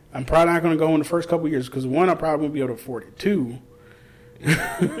 I'm probably not going to go in the first couple of years because one, I probably won't be able to afford it. Two,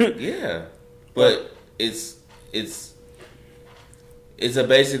 yeah, but it's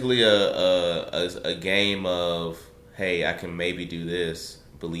basically a game of, hey, I can maybe do this,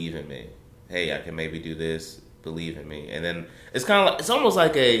 believe in me. Hey, I can maybe do this, believe in me. And then it's kind of like, it's almost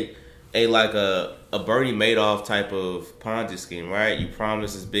like a Bernie Madoff type of Ponzi scheme, right? You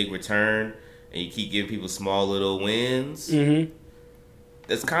promise this big return and you keep giving people small little wins. mm-hmm.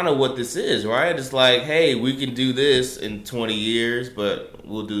 That's kind of what this is, right? It's like, hey, we can do this in 20 years, but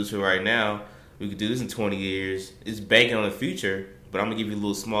we'll do this for right now. We could do this in 20 years. It's banking on the future, but I'm going to give you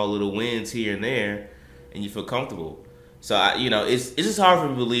little small little wins here and there, and you feel comfortable. So, it's just hard for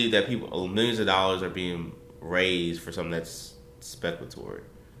me to believe that millions of dollars are being raised for something that's speculatory.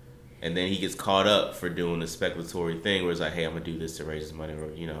 And then he gets caught up for doing the speculatory thing where it's like, hey, I'm going to do this to raise this money, or,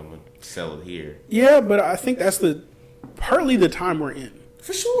 I'm going to sell it here. Yeah, but I think that's partly the time we're in.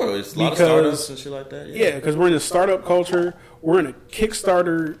 For sure. It's a lot of startups and shit like that. Yeah, because we're in a startup culture. We're in a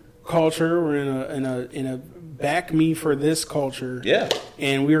Kickstarter culture. We're in a back me for this culture. Yeah.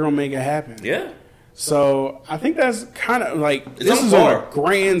 And we're going to make it happen. Yeah. So I think that's kind of like, this is par. on a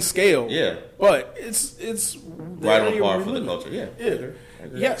grand scale. Yeah. But it's right on par for the culture. Yeah. Yeah.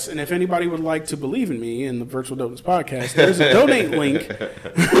 Yes, and if anybody would like to believe in me in the Virtual Dopeness podcast, there's a donate link.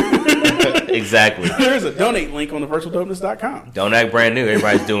 Exactly. There's a donate link on the virtualdopeness.com. Don't act brand new.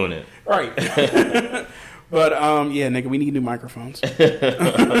 Everybody's doing it. Right. But, yeah, nigga, we need new microphones.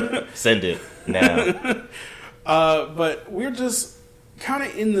 Send it now. But we're just kind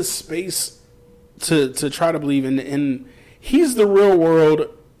of in the space to try to believe in. And he's the real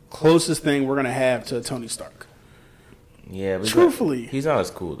world closest thing we're going to have to Tony Stark. Yeah, but truthfully, he's not as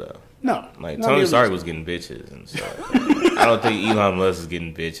cool though. No, like Tony Stark was getting bitches and stuff. I don't think Elon Musk is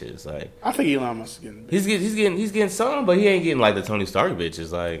getting bitches. Like I think Elon Musk is getting bitches. He's getting some, but he ain't getting like the Tony Stark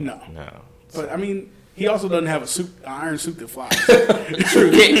bitches. Like no. But I mean, he also doesn't have an iron suit that flies.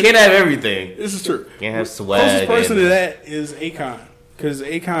 True, can't have everything. This is true. Can't have swag. Closest person to that is Akon, because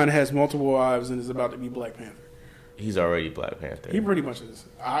Akon has multiple wives and is about to be Black Panther. He's already Black Panther. He pretty much is.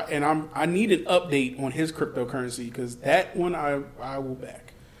 I need an update on his cryptocurrency because that one I will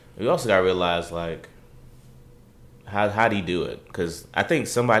back. We also got to realize like how did he do it? Because I think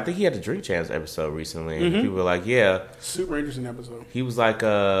he had the Drink Champs episode recently, and people were like, yeah, super interesting episode. He was like,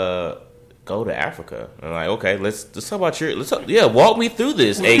 go to Africa. And I'm like, okay, let's talk about walk me through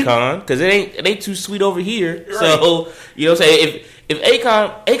this, Akon, because it ain't too sweet over here. Right. So you know what I'm saying? If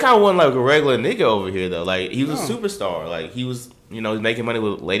Akon wasn't like a regular nigga over here though, like he was a superstar, like he was, he's making money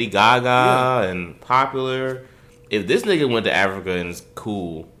with Lady Gaga and popular. If this nigga went to Africa and is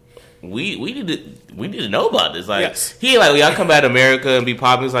cool, we need to know about this. Like he ain't like, y'all come back to America and be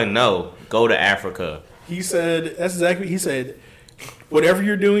popular. He's like, no, go to Africa. He said that's exactly what he said. Whatever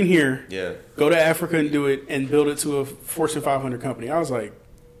you're doing here, go to Africa and do it and build it to a Fortune 500 company. I was like,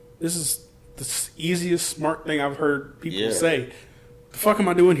 this is the easiest smart thing I've heard people say. The fuck am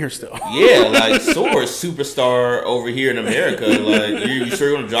I doing here still? Yeah, like Soar superstar over here in America. Like, you sure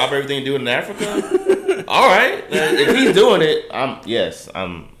you're gonna drop everything and do it in Africa? All right, if he's doing it,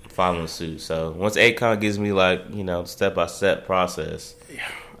 I'm following suit. So once Akon gives me like step by step process,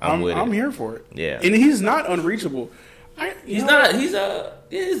 I'm here for it. Yeah, and he's not unreachable. He's not.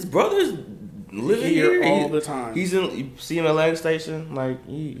 His brother's living here all the time. You see him at Lang Station, like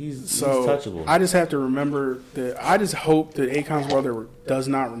he's touchable. I just have to remember that. I just hope that Akon's brother does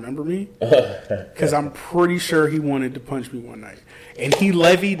not remember me, because I'm pretty sure he wanted to punch me one night, and he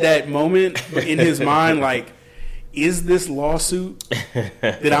levied that moment in his mind, like, is this lawsuit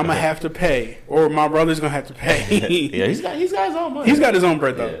that I'm gonna have to pay, or my brother's gonna have to pay? Yeah, he's got his own money. He's got his own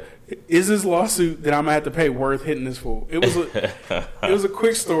bread though. Yeah. Is this lawsuit that I'm gonna have to pay worth hitting this fool? It was a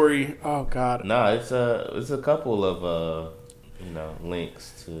quick story. Oh God. No, it's a couple of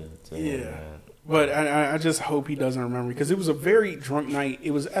links to him, man. But I just hope he doesn't remember, because it was a very drunk night.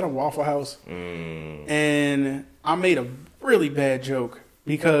 It was at a Waffle House, and I made a really bad joke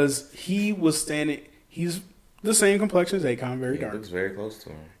because he was standing. He's the same complexion as Akon, very dark. Looks very close to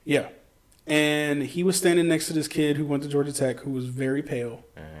him. Yeah, and he was standing next to this kid who went to Georgia Tech, who was very pale.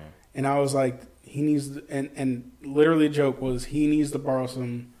 And I was like, he needs, and literally the joke was, he needs to borrow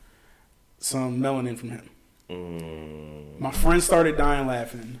some melanin from him. My friend started dying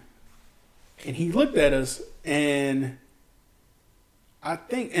laughing, and he looked at us, and I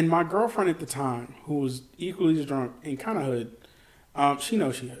think, and my girlfriend at the time, who was equally as drunk and kind of hood, She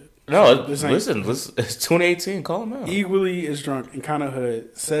knows she hood. No, This ain't- listen, it's 2018. Call him out. Equally is drunk and kind of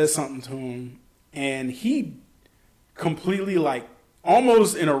hood, says something to him, and he completely, like,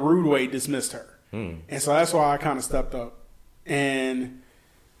 almost in a rude way dismissed her. And so that's why I kind of stepped up. And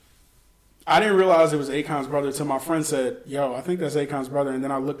I didn't realize it was Akon's brother until my friend said, yo, I think that's Akon's brother. And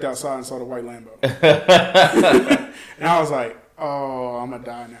then I looked outside and saw the white Lambo. And I was like, oh, I'm going to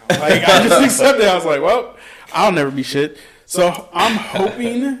die now. Like, I just accepted it. I was like, well, I'll never be shit. So I'm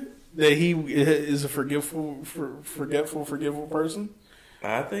hoping that he is a forgetful person.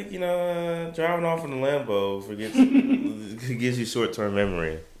 I think, driving off in the Lambo gives you short-term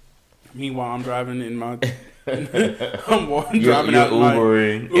memory. Meanwhile, I'm driving in my... I'm driving out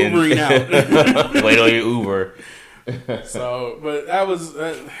Ubering out. Wait on your Uber. So, but that was...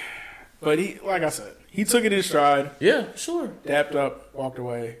 but he, like I said, he took it in stride. Yeah, sure. Dapped up, walked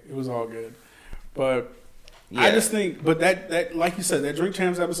away. It was all good. But... Yeah. I just think, but that like you said, that Drink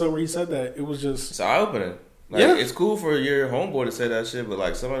Champs episode where he said that, it was just... It's eye-opening. Like, yeah. It's cool for your homeboy to say that shit, but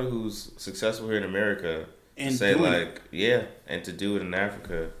like somebody who's successful here in America And say doing like, yeah, and to do it in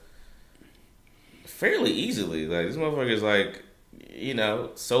Africa fairly easily. Like this motherfucker's like,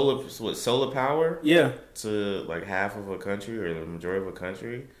 solar power Yeah. to like half of a country or the majority of a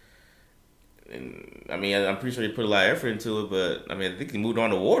country. And I mean, I'm pretty sure he put a lot of effort into it, but I mean, I think he moved on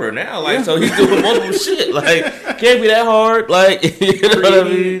to water now. Like, so he's doing multiple shit. Like, can't be that hard. Like, you know what I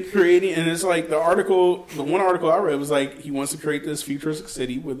mean? Creating, and it's like the one article I read was like, he wants to create this futuristic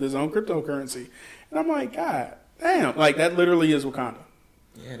city with his own cryptocurrency. And I'm like, God damn. Like, that literally is Wakanda.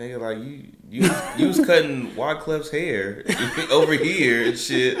 Yeah, nigga, like, you was cutting Wyclef's hair over here and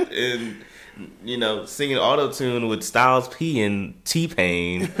shit, and, singing auto-tune with Styles P and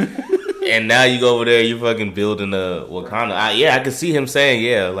T-Pain. And now you go over there, you fucking building a Wakanda. I can see him saying,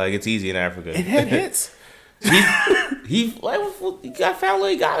 yeah, like it's easy in Africa. It had hits. he got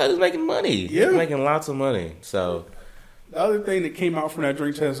family guy who's making money. Yeah. He's making lots of money. So The other thing that came out from that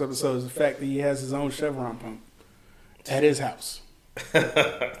Drink Champs episode is the fact that he has his own Chevron pump at his house.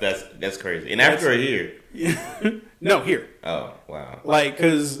 that's crazy. In Africa or here? No, here. Oh, wow. Like,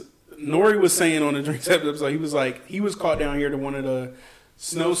 because Nori was saying on the Drink Champs episode, he was like, he was caught down here to one of the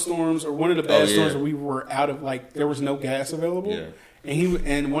snowstorms or one of the bad storms where we were out of, like, there was no gas available. Yeah.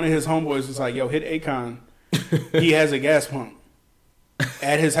 And one of his homeboys was like, yo, hit Akon. He has a gas pump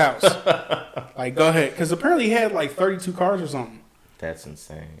at his house. Like, go ahead. Because apparently he had like 32 cars or something. That's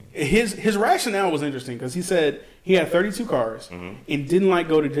insane. His rationale was interesting because he said he had 32 cars and didn't like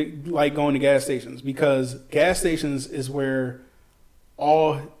going to gas stations because gas stations is where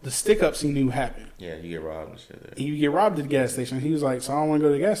all the stick-ups he knew happened. Yeah, you get robbed and shit. You get robbed at the gas station. He was like, so I don't want to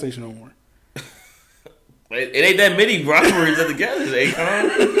go to the gas station no more. It ain't that many robberies at the gas station,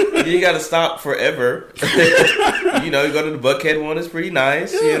 Akon. You got to stop forever. You go to the Buckhead one. It's pretty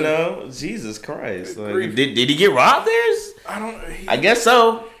nice, Jesus Christ. Like, did he get robbed there? I guess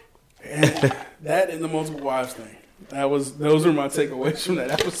so. That and the multiple wives thing. Those were my takeaways from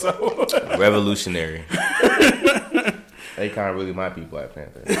that episode. Revolutionary. Akon really might be Black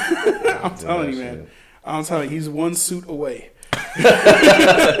Panther. I'm telling you, man. I'm telling you, he's one suit away.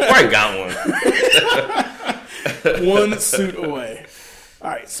 Probably got one. One suit away. All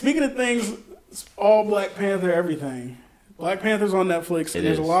right. Speaking of things, all Black Panther, everything. Black Panther's on Netflix, and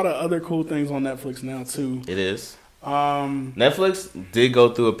there's a lot of other cool things on Netflix now too. It is. Netflix did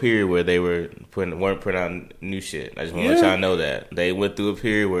go through a period where they weren't putting out new shit. I just want to let y'all know that they went through a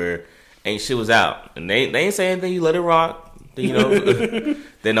period where ain't shit was out, and they ain't saying anything. You let it rock.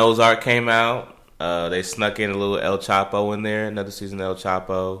 Then Ozark came out. They snuck in a little El Chapo in there. Another season of El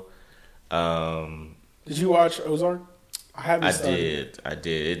Chapo. Did you watch Ozark? I haven't. I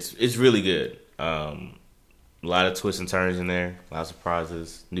did. It's really good. A lot of twists and turns in there. A lot of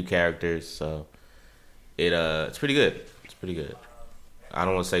surprises. New characters. So it's pretty good. It's pretty good. I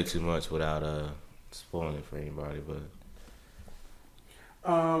don't want to say too much without spoiling it for anybody, but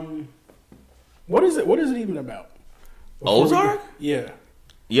what is it? What is it even about? Ozark? Yeah.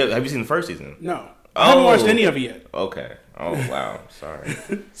 Have you seen the first season? No. I haven't watched any of it yet. Okay. Oh, wow. Sorry.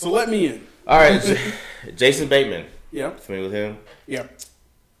 So let me in. All right. Jason Bateman. Yeah. Familiar with him? Yeah.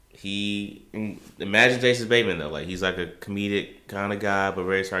 Imagine Jason Bateman, though. Like, he's like a comedic kind of guy, but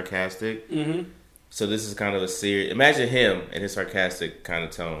very sarcastic. Mm-hmm. So this is kind of a serious... Imagine him and his sarcastic kind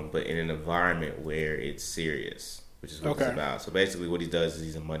of tone, but in an environment where it's serious, which is what it's about. So basically what he does is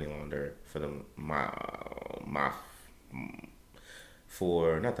he's a money launderer for the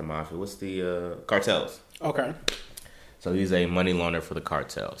not the mafia. What's the cartels? Okay. So he's a money launderer for the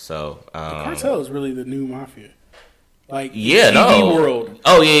cartel. So the cartel is really the new mafia. Like Yeah, TV world.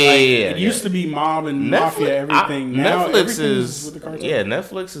 Oh yeah. It used to be mob and mafia, everything. Now Netflix everything's with the cartel.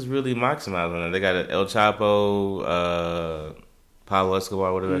 Netflix is really maximizing it. They got El Chapo, Pablo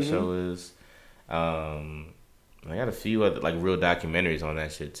Escobar, whatever that show is. I got a few other like real documentaries on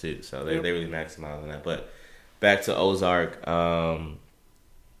that shit too. So they really maximizing that. But back to Ozark, him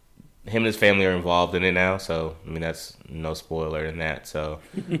and his family are involved in it now. So I mean that's no spoiler in that. So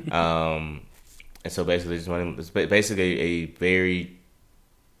and so basically it's basically a very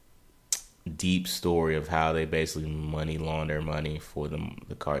deep story of how they basically money launder money for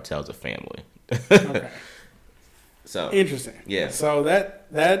the cartels of family. Okay. So interesting. Yeah. So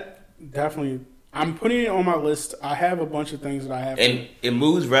that definitely, I'm putting it on my list. I have a bunch of things that I have. And it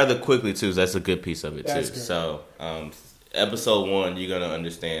moves rather quickly too. So that's a good piece of it too. That's good. So episode 1, you're gonna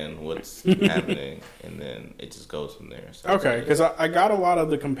understand what's happening, and then it just goes from there. So okay, because I got a lot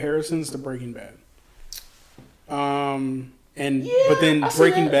of the comparisons to Breaking Bad. But then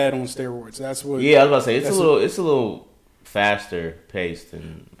Breaking Bad on steroids. That's what. Yeah, I was about to say it's a little faster paced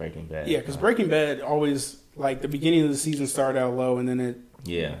than Breaking Bad. Yeah, because Breaking Bad always, like, the beginning of the season started out low and then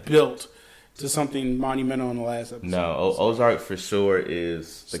it built to something monumental in the last episode. No, Ozark for sure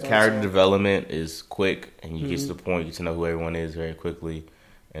is the character development is quick, and you get to the point, you get to know who everyone is very quickly,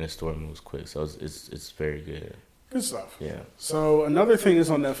 and the story moves quick. So it's very good. Good stuff. Yeah. So another thing that's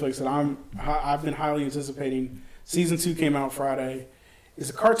on Netflix that I've been highly anticipating. Season 2 came out Friday. It's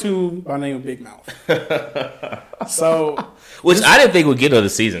a cartoon by the name of Big Mouth. Which I didn't think would get another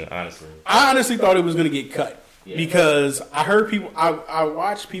season, honestly. I honestly thought it was going to get cut because I heard people. I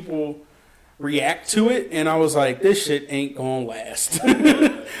watched people react to it, and I was like, "This shit ain't gonna last."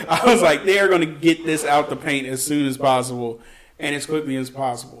 I was like, "They are going to get this out the paint as soon as possible, and as quickly as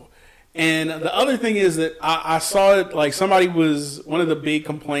possible." And the other thing is that I saw it, like, one of the big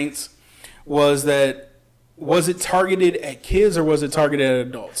complaints was that, was it targeted at kids or was it targeted at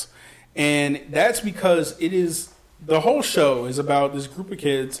adults? And that's because the whole show is about this group of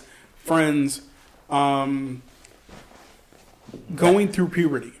kids, friends, going through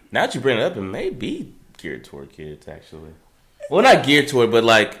puberty. Now that you bring it up, it may be geared toward kids, actually. Well, not geared toward, but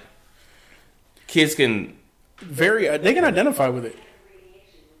like kids can they can identify with it.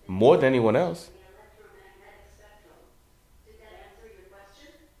 More than anyone else.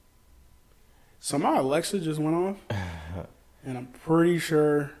 So my Alexa just went off, and I'm pretty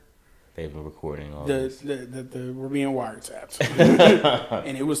sure they've been recording all this. We're being wiretapped.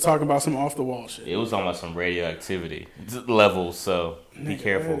 And it was talking about some off the wall shit. It was talking about some radioactivity levels, so be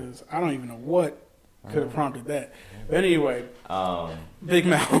careful. I don't even know what could have prompted that. But anyway, Big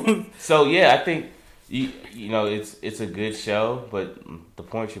Mouth. So yeah, I think you know it's a good show, but the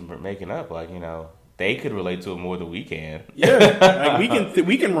point you're making up, like, you know, they could relate to it more than we can. Yeah, like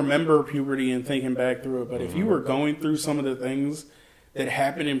we can remember puberty and thinking back through it, but if you were going through some of the things that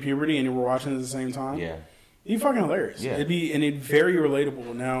happened in puberty and you were watching at the same time, it'd be fucking hilarious. Yeah. It'd very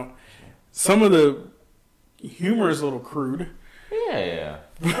relatable. Now, some of the humor is a little crude. Yeah.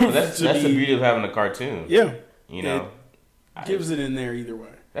 That's the beauty of having a cartoon. Yeah, you know, it gives it in there either way.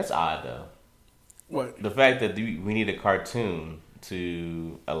 That's odd though. What? The fact that we need a cartoon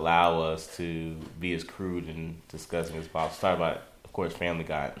to allow us to be as crude and disgusting as possible. Talk about, of course, Family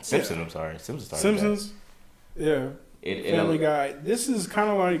Guy. Simpsons, I'm sorry. Simpsons. Yeah. Family Guy. This is kind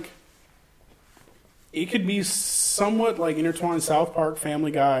of like, it could be somewhat like intertwined South Park,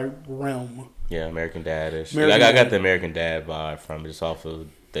 Family Guy realm. Yeah, American Dad-ish. I got the American Dad vibe from just off of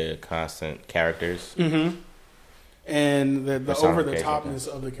the constant characters. Mm-hmm. And the over-the-topness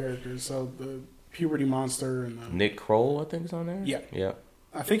of the characters. So the puberty monster and Nick Kroll, I think, is on there. Yeah.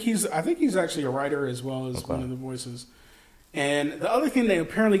 I think he's actually a writer as well as one of the voices. And the other thing they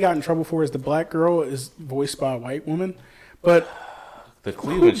apparently got in trouble for is the black girl is voiced by a white woman, but the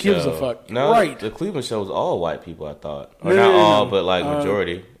Cleveland who gives show, a fuck? No, right? The Cleveland show was all white people, I thought, or not all, but like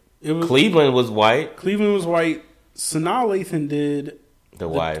majority. Cleveland was white. Cleveland was white. Sanaa Lathan did the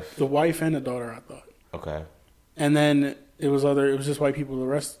wife and the daughter, I thought. Okay. And then it was just white people. The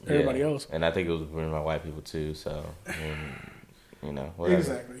rest, everybody else. And I think it was written by white people too. So, you know, whatever.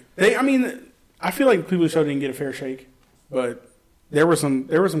 Exactly. I feel like the Cleveland show didn't get a fair shake, but there were some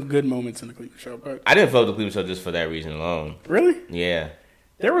good moments in the Cleveland show. But I didn't vote the Cleveland show just for that reason alone. Really? Yeah.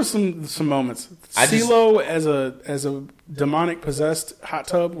 There were some moments. CeeLo as a demonic possessed hot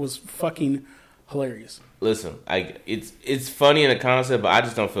tub was fucking hilarious. Listen, it's funny in the concept, but I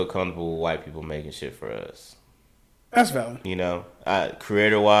just don't feel comfortable with white people making shit for us. That's valid. You know,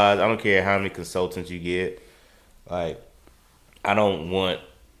 creator wise, I don't care how many consultants you get. Like, I don't want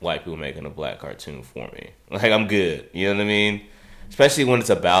white people making a black cartoon for me. Like, I'm good. You know what I mean? especially when it's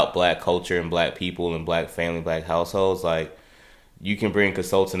about black culture and black people and black family, black households. Like, you can bring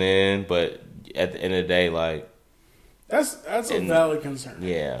consultant in, but at the end of the day, like, that's a valid concern.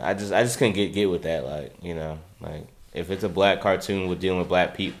 Yeah, I just couldn't get with that. Like, you know, like, if it's a black cartoon with dealing with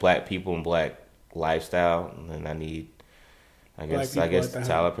black people and black lifestyle, then I guess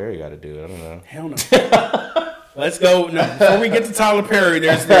Tyler Perry got to do it. I don't know. Hell no. Let's go. No, before we get to Tyler Perry, we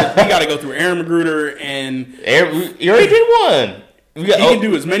got to go through Aaron McGruder and you already did one. He can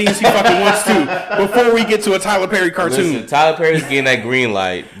do as many as he fucking wants to before we get to a Tyler Perry cartoon. Listen, Tyler Perry's getting that green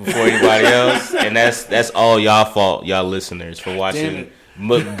light before anybody else, and that's all y'all fault, y'all listeners, for watching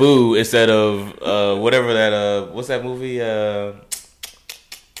Boo instead of whatever that what's that movie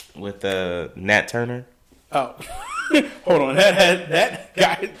with Nat Turner? Oh. Hold on, that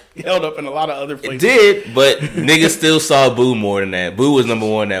got held up in a lot of other places. It did, but niggas still saw Boo more than that. Boo was number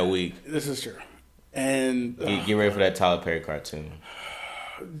one that week. This is true. And get ready for that Tyler Perry cartoon.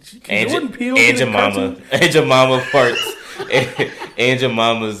 Jordan Peele and your mama parts, and your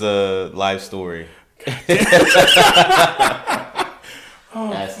mama's life story.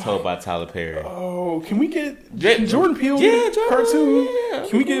 That's told by Tyler Perry. Oh, can we get Jordan Peele cartoon? Yeah.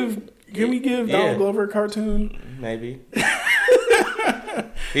 Can we give Donald Glover a cartoon? Maybe.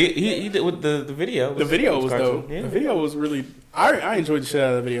 he did with the video. The video was dope. Yeah. The video was really. I enjoyed the shit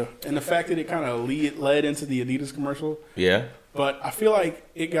out of the video, and the fact that it kind of led into the Adidas commercial. Yeah. But I feel like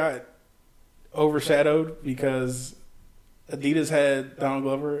it got overshadowed because Adidas had Donald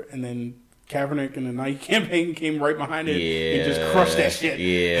Glover, and then Kaepernick and the Nike campaign came right behind it and just crushed that shit.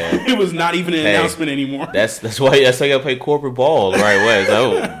 Yeah. It was not even an announcement anymore. That's why you gotta play corporate ball the right way.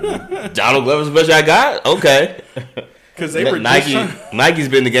 So, Donald Glover's the best I got? Okay. Because they were Nike's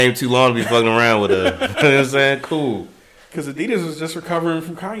been in the game too long to be fucking around with a. You know what I'm saying? Cool. Because Adidas was just recovering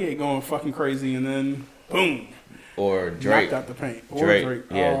from Kanye going fucking crazy, and then boom. Or Drake. Knocked out the paint. Or Drake.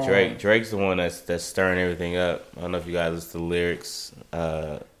 Yeah, Drake. Drake's the one that's stirring everything up. I don't know if you guys listen to the lyrics.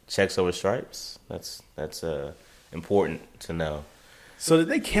 Checks over stripes. That's important to know. So did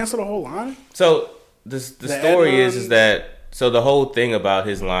they cancel the whole line? So the story is that so the whole thing about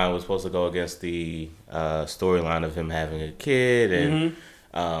his line was supposed to go against the storyline of him having a kid and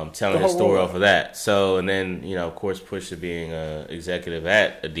telling his story off of that. So and then of course Pusha being an executive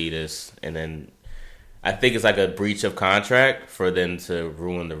at Adidas, and then I think it's like a breach of contract for them to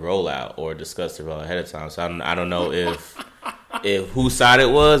ruin the rollout or discuss the rollout ahead of time. So I don't know if whose side it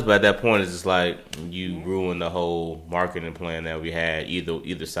was, but at that point it's just like you ruined the whole marketing plan that we had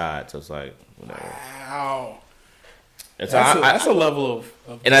either side. So it's like whatever. Wow. And so that's a level of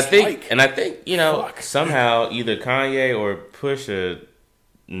and I think somehow either Kanye or Pusha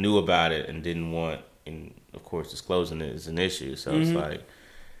knew about it and didn't want, and of course disclosing it is an issue. So it's like,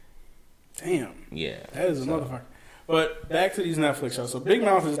 damn, yeah, that is a motherfucker. But back to these Netflix shows. So Big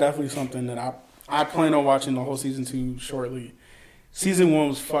Mouth is definitely something that I plan on watching the whole season 2 shortly. Season 1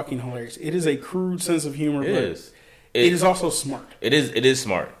 was fucking hilarious. It is a crude sense of humor. It is also smart. It is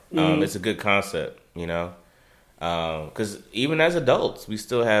smart. It's a good concept, because even as adults, we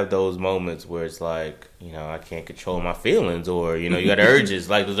still have those moments where it's like, I can't control my feelings, or you got urges,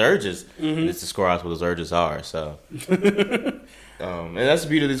 like those urges. This describes what those urges are. So, and that's the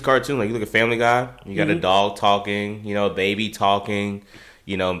beauty of this cartoon. Like you look at Family Guy, you got a dog talking, a baby talking,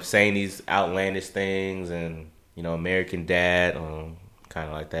 saying these outlandish things, and American Dad, kind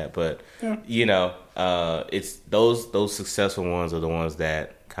of like that. But it's those successful ones are the ones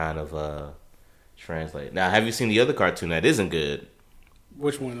that kind of translate. Now, have you seen the other cartoon that isn't good?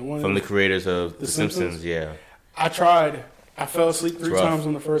 Which one? The one from the creators of The Simpsons? Yeah. I tried. I fell asleep 3 times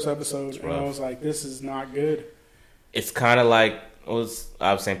on the first episode, and I was like, "This is not good." It's kind of like I was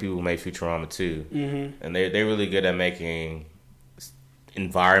saying, people who made Futurama too, and they're really good at making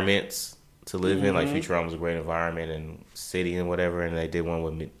environments to live in. Like Futurama was a great environment and city and whatever, and they did one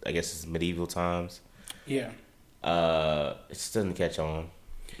with I guess it's medieval times. Yeah. It just doesn't catch on.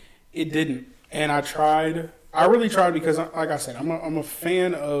 It didn't. And I tried. I really tried because, like I said, I'm a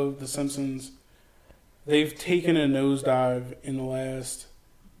fan of The Simpsons. They've taken a nosedive in the last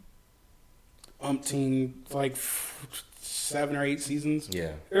like 7 or 8 seasons.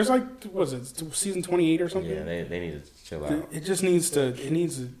 Yeah. There's like, what is it, season 28 or something? Yeah, they need to chill out. It just needs to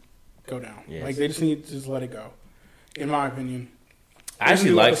go down. Yes. Like, they just need to just let it go, in my opinion. I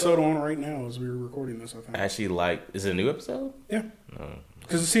actually like episode on right now as we were recording this, I think. I actually like, is it a new episode? Yeah.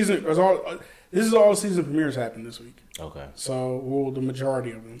 Because the season was all. This is all season premieres happened this week. Okay. So, the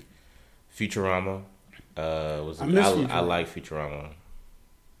majority of them. Futurama was. I like Futurama,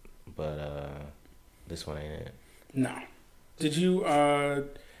 but this one ain't it. No. Did you ever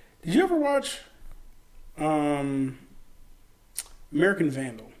watch American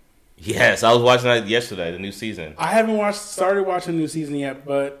Vandal. Yes, I was watching that yesterday, the new season. I haven't started watching the new season yet,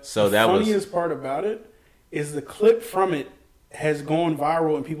 but So the that funniest part about it is the clip from it has gone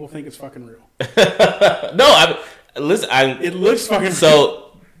viral and people think it's fucking real. No, listen. It looks fucking real.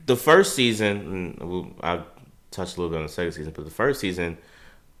 So the first season, I touched a little bit on the second season, but the first season,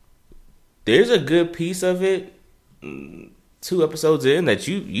 there's a good piece of it, 2 episodes in, that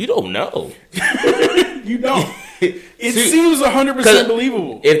you don't know. You don't. It seems 100%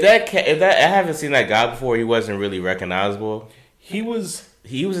 believable. If that I haven't seen that guy before, he wasn't really recognizable. He was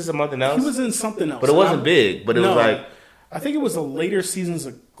in something else. He was in something else, but it wasn't big. But it was like, I think it was the later seasons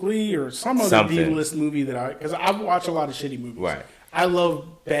of Glee or some other D-list movie because I watch a lot of shitty movies. Right. I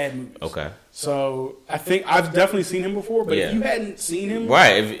love bad movies. Okay. So I think I've definitely seen him before, but if you hadn't seen him,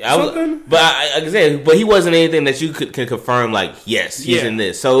 right? But I said, but he wasn't anything that you can confirm. Like, yes, he's in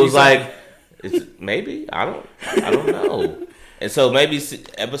this. So it was like, maybe I don't know. And so maybe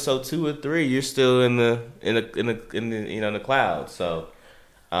episode 2 or 3, you're still in the cloud. So,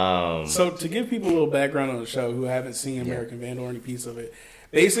 so to give people a little background on the show who haven't seen American Vandal or any piece of it,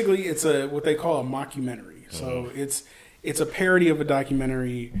 basically it's what they call a mockumentary. So it's a parody of a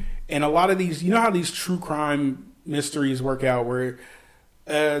documentary, and a lot of these, you know how these true crime mysteries work out, where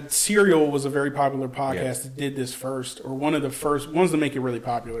Serial was a very popular podcast that did this first, or one of the first ones to make it really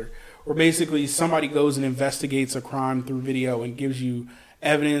popular, where basically somebody goes and investigates a crime through video and gives you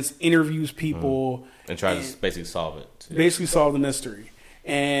evidence, interviews people, and tries to basically solve it. Basically solve the mystery.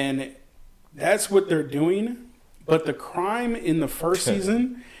 And that's what they're doing. But the crime in the first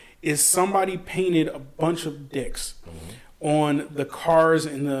season is somebody painted a bunch of dicks on the cars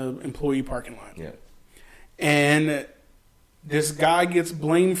in the employee parking lot. Yeah. And this guy gets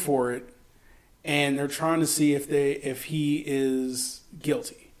blamed for it, and they're trying to see if he is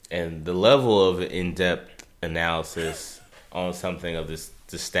guilty. And the level of in-depth analysis on something of this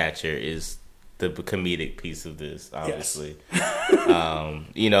stature is the comedic piece of this, obviously. Yes.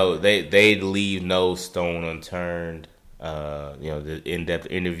 They leave no stone unturned. The in-depth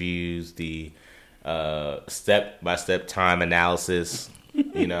interviews, the step-by-step time analysis,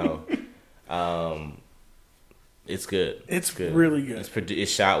 it's good. It's good. Really good.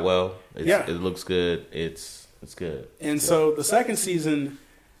 It's shot well. It looks good. It's good. And so the second season,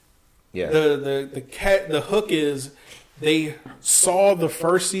 the hook is they saw the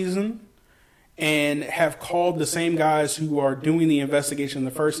first season and have called the same guys who are doing the investigation in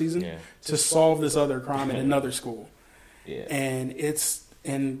the first season to solve this other crime at another school. Yeah.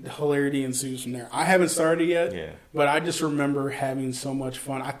 And hilarity ensues from there. I haven't started yet, but I just remember having so much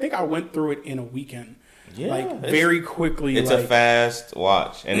fun. I think I went through it in a weekend. Yeah, very quickly. It's a fast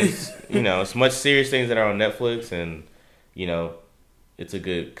watch, and it's it's much serious things that are on Netflix, and it's a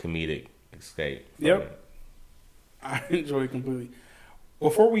good comedic escape. Yep, I enjoy it completely.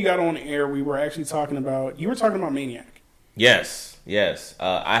 Before we got on air, we were actually talking about Maniac. Yes.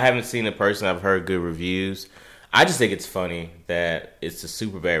 I haven't seen it personally. I've heard good reviews. I just think it's funny that it's a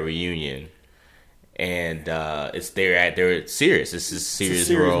Superbad reunion, and they're serious. It's a serious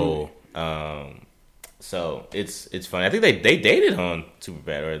role. So it's funny. I think they dated on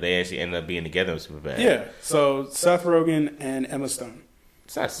Superbad, or they actually ended up being together on Superbad. Yeah. So Seth Rogen and Emma Stone.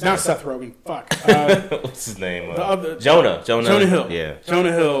 It's not Seth Rogen. Fuck. What's his name? Jonah Hill. Yeah.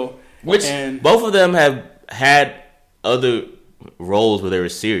 Jonah Hill. Which both of them have had other roles where they were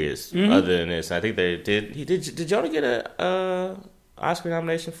serious. Other than this, I think they did. Did Jonah get a Oscar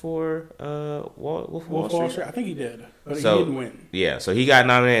nomination for Wolf of Wall Street? I think he did, but he didn't win. Yeah, so he got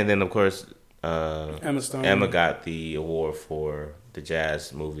nominated, and then of course Emma Stone. Emma got the award for the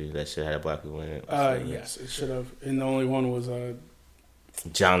Jazz movie that should have had black people in it. Yes, it should have. And the only one was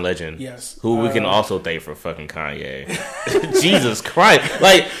John Legend. Yes. Who we can also thank for fucking Kanye. Jesus Christ.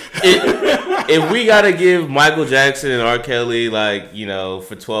 Like, if we gotta give Michael Jackson and R. Kelly,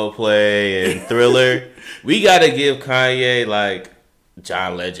 for 12 Play and Thriller, we gotta give Kanye,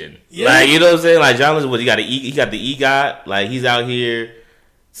 John Legend. Yeah. You know what I'm saying? Like, John Legend, he got the EGOT. Like, he's out here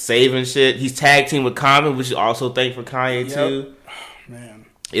saving shit. He's tag team with Common, which is also thank for Kanye, too. Oh, man.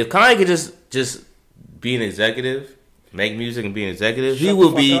 If Kanye could just be an executive, make music and be an executive, he'd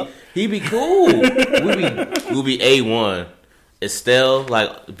be cool. We'll be A1. Estelle,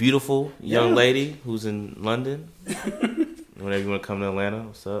 beautiful young lady who's in London. Whenever you want to come to Atlanta,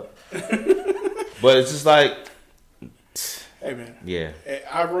 what's up? But it's just hey man, yeah.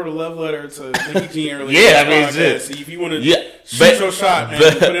 I wrote a love letter to Nikki Jean earlier. Yeah, I mean, it's just, so if you want to shoot your shot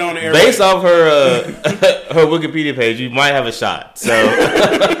and put it on the air, based off her her Wikipedia page, you might have a shot. So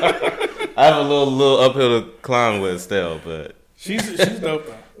I have a little uphill to climb with Estelle, but she's dope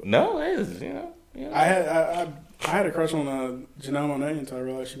though. No, it is, I had a crush on Janelle Monáe until I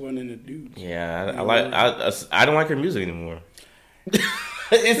realized she wasn't into dudes. Yeah, I don't like her music anymore.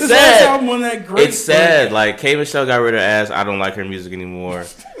 It's This sad. album won that great. It's sad. Like K Michelle got rid of her ass. I don't like her music anymore.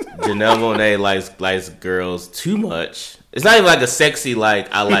 Janelle Monáe likes girls too much. It's not even like a sexy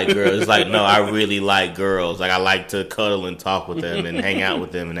like I like girls. It's like no, I really like girls. Like I like to cuddle and talk with them and hang out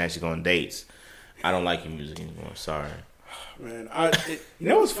with them and actually go on dates. I don't like your music anymore. Sorry. Man, you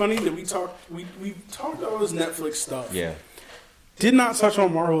know what's funny that we talked all this Netflix stuff. Yeah. Did not touch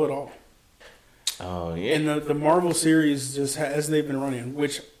on Marvel at all. Oh yeah. And the Marvel series just as they've been running,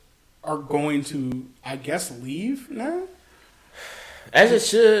 which are going to, I guess, leave now. As it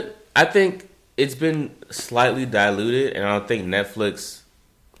should. I think it's been slightly diluted, and I don't think Netflix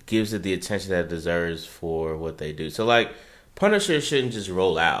gives it the attention that it deserves for what they do. So, like, Punisher shouldn't just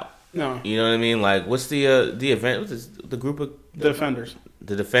roll out. No, You know what I mean? Like, what's the event? What's the group of Defenders.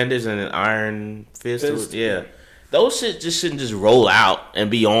 the Defenders and an Iron Fist? Fist. Yeah, those shit just shouldn't just roll out and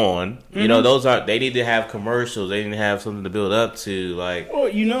be on. Mm-hmm. You know, they need to have commercials. They need to have something to build up to. Like, Well,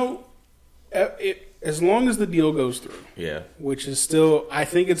 you know, as long as the deal goes through, yeah, which is still, I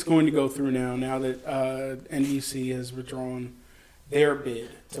think it's going to go through now. Now that NBC has withdrawn their bid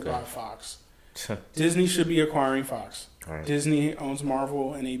to buy Fox, Disney should be acquiring Fox. Right. Disney owns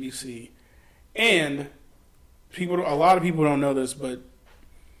Marvel and ABC, and a lot of people don't know this, but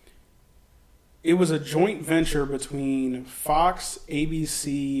it was a joint venture between Fox,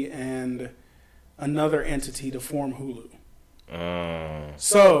 ABC, and another entity to form Hulu.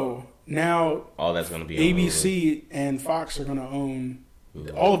 So now all that's going to be on ABC and Fox are going to own.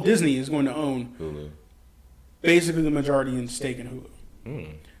 All of Disney is going to own Hulu. basically the majority in stake in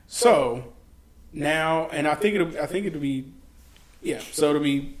Hulu. So now, and I think it'll be, so it'll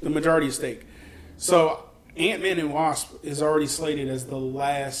be the majority stake. So Ant-Man and Wasp is already slated as the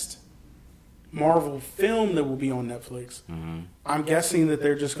last Marvel film that will be on Netflix. I'm guessing that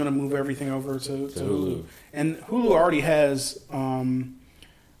they're just going to move everything over to Hulu. And Hulu already has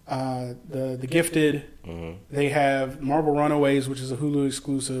the Gifted. They have Marvel Runaways, which is a Hulu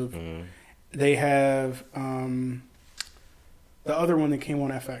exclusive. They have the other one that came on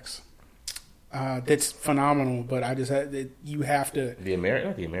FX. That's phenomenal, but I just had that you have to Not the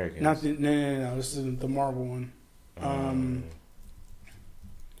Americans. no. This is the Marvel one.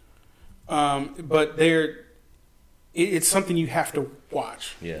 But it's something you have to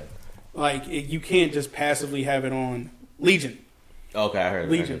watch. Yeah. Like you can't just passively have it on. Legion. Okay, I heard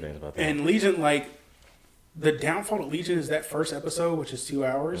Legion. things about that. And Legion, like the downfall of Legion is that first episode, which is 2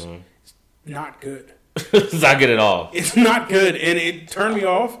 hours. It's not good. It's not good at all. It's not good, and it turned me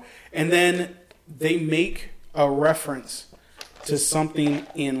off. And then they make a reference to something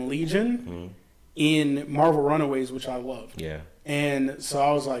in Legion in Marvel Runaways, which I love. Yeah. And so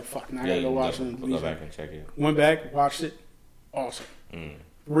I was like, "Fuck, now I gotta go watch it." Go back and check it. Went back, watched it. Awesome,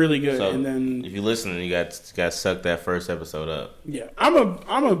 really good. So and then if you listen, you got sucked that first episode up. yeah, I'm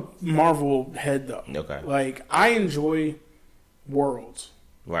a Marvel head though. Okay. Like I enjoy worlds.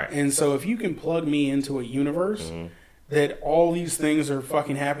 Right. And so if you can plug me into a universe that all these things are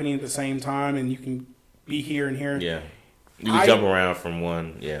fucking happening at the same time and you can be here and here. Yeah. You can jump around from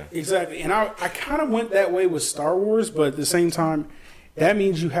one. Yeah. Exactly. And I kind of went that way with Star Wars, but at the same time, that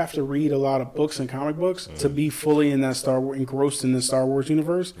means you have to read a lot of books and comic books to be fully in that Star Wars, engrossed in the Star Wars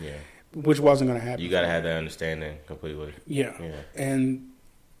universe. Yeah. Which wasn't going to happen. You got to have that understanding completely. Yeah. Yeah. And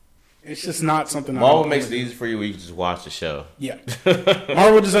it's just not something Marvel makes it easy for you where you can just watch the show. Yeah.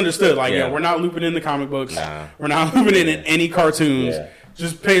 Marvel just understood. Like, Yeah. we're not looping in the comic books. Nah. We're not looping in any cartoons. Yeah.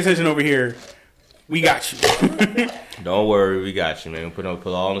 Just pay attention over here. We got you. Don't worry, we got you, man. Put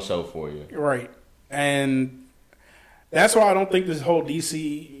all on the show for you. Right. And that's why I don't think this whole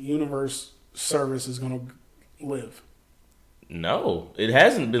DC Universe service is going to live. No, it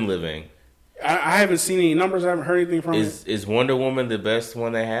hasn't been living. I haven't seen any numbers. I haven't heard anything from it. Is Wonder Woman the best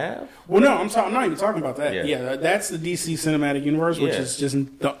one they have? Well, no, I'm not even talking about that. Yeah. Yeah, that's the DC Cinematic Universe, which Yeah. is just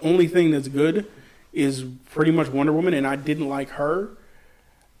the only thing that's good is pretty much Wonder Woman, and I didn't like her.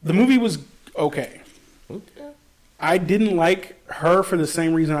 The movie was okay. Okay. I didn't like her for the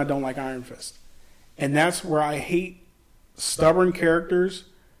same reason I don't like Iron Fist. And that's where I hate stubborn characters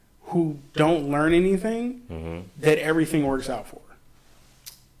who don't learn anything that everything works out for.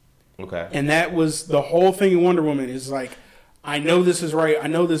 Okay. And that was the whole thing in Wonder Woman is like, I know this is right, I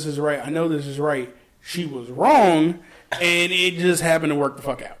know this is right, I know this is right. She was wrong, and it just happened to work the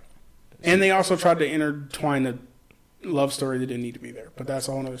fuck out. And they also tried to intertwine a love story that didn't need to be there. But that's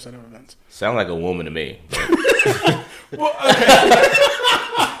a whole other set of events. Sound like a woman to me. Well,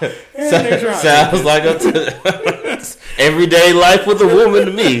 okay. Sounds like a everyday life with a woman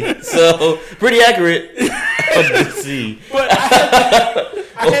to me. So, pretty accurate. to see. But I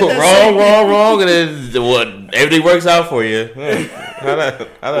had that wrong, and then what? Everything works out for you. How that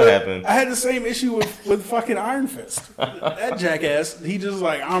happen? I had the same issue with fucking Iron Fist. That jackass, he just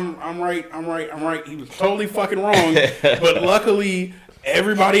like, I'm right. He was totally fucking wrong, but luckily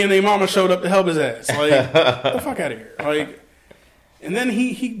everybody and their mama showed up to help his ass. Like, get the fuck out of here. Like, and then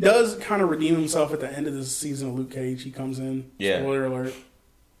he does kind of redeem himself at the end of this season of Luke Cage. He comes in. Yeah. Spoiler alert.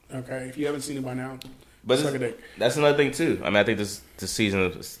 Okay, if you haven't seen it by now, but suck a dick. That's another thing too. I mean, I think this season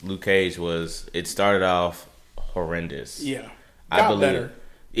of Luke Cage it started off horrendous. Yeah. I believe better.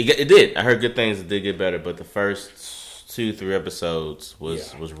 It did. I heard good things. It did get better, but the first 2-3 episodes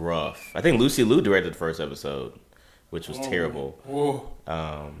was rough. I think Lucy Liu directed the first episode, which was terrible.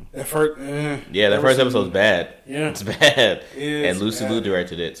 That first, that first episode was bad. Yeah, it's bad. It's and Lucy bad. Liu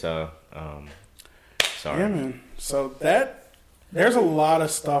directed it, so sorry. Yeah, man. So there's a lot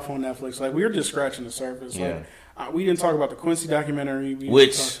of stuff on Netflix. Like, we were just scratching the surface. Yeah. Like, we didn't talk about the Quincy documentary,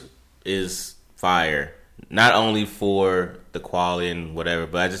 which is fire. Not only for the quality and whatever,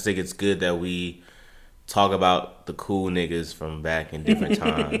 but I just think it's good that we talk about the cool niggas from back in different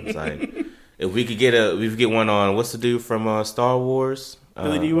times. Like, if we could get one on, what's the dude from Star Wars?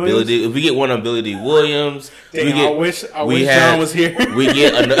 Billy D. Williams. If we get one on Billy D. Williams, damn, I wish John was here. We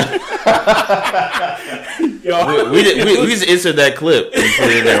get another. we just insert that clip and put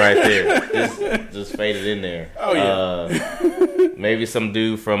it in there right there. Just fade it in there. Oh yeah. Maybe some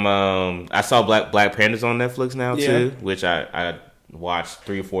dude from I saw Black Panthers on Netflix now too, which I watched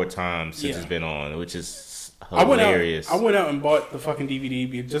 3 or 4 times since it's been on, which is hilarious. I went out and bought the fucking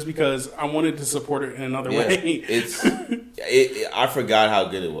DVD just because I wanted to support it in another way. I forgot how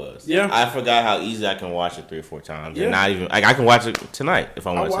good it was. Yeah, I forgot how easy I can watch it 3 or 4 times, and not even I can watch it tonight if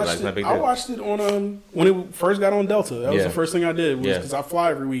I want to. Like, not big deal. I watched it on when it first got on Delta. That was the first thing I did because I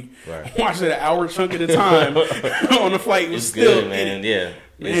fly every week. Right. I watched it an hour chunk at a time on the flight. It was still good, man. Yeah,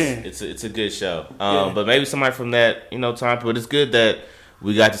 it's a good show. But maybe somebody from that time, but it's good that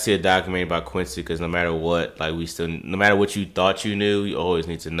we got to see a documentary about Quincy because no matter what, like no matter what you thought you knew, you always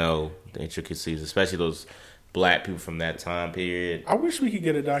need to know the intricacies, especially those black people from that time period. I wish we could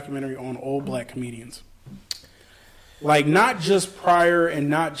get a documentary on old black comedians. Like, not just Pryor and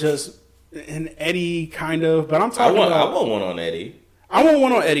not just an Eddie kind of, but I'm talking about... I want one on Eddie. I want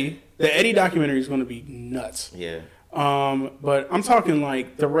one on Eddie. The Eddie documentary is going to be nuts. Yeah. But I'm talking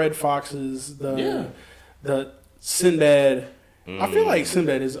like the Red Foxes, the Sinbad... I feel like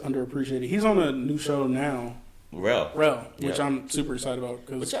Sinbad is underappreciated. He's on a new show now, Rel, which I'm super excited about.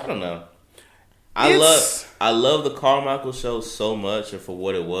 Which I don't know. I love the Carmichael show so much and for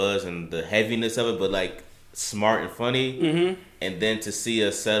what it was and the heaviness of it, but like smart and funny. Mm-hmm. And then to see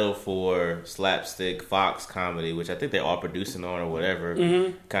us settle for slapstick Fox comedy, which I think they're all producing on or whatever,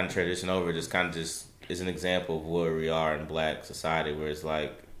 kind of transition over, just is an example of where we are in black society, where it's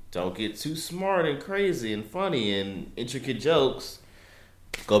like, don't get too smart and crazy and funny and intricate jokes.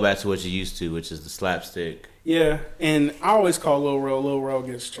 Go back to what you used to, which is the slapstick. Yeah, and I always call Lil Rel. Lil Rel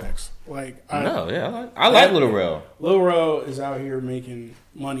gets checks. Like, I like Lil Rel. Lil Rel is out here making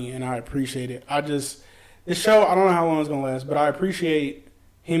money, and I appreciate it. This show, I don't know how long it's gonna last, but I appreciate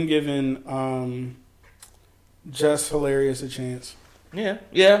him giving Just Hilarious a chance. Yeah.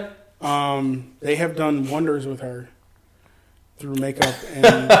 They have done wonders with her. Through makeup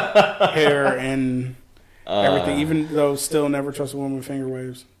and hair and everything, even though still never trust a woman with finger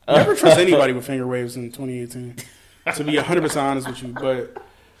waves. Never trust anybody with finger waves in 2018. To be 100% honest with you, but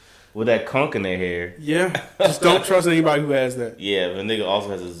with that conch in their hair, just don't trust anybody who has that. Yeah, the nigga also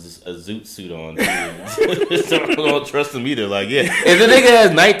has a zoot suit on too. So I don't trust him either. Like, if the nigga has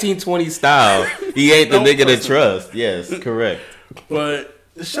 1920 style, he ain't the nigga to trust. Yes, correct. But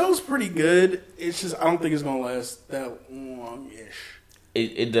the show's pretty good. It's just I don't think it's gonna last that long-ish.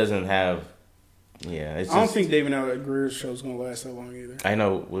 It doesn't have. Yeah, I don't think David Allen Greer's show's gonna last that long either. I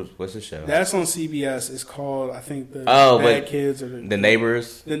know what's the show? That's on CBS. It's called the Bad Kids or the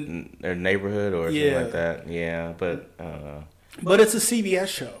Neighbors, or Neighborhood or something like that. Yeah, but but it's a CBS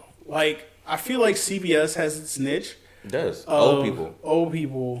show. Like, I feel like CBS has its niche. It does. Old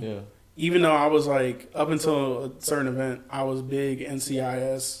people. Yeah. Even though I was like, up until a certain event, I was big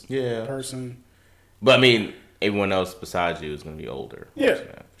NCIS person. But I mean, everyone else besides you is going to be older. Yeah.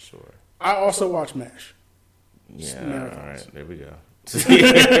 For sure. I also watch MASH. Yeah, all right. There we go.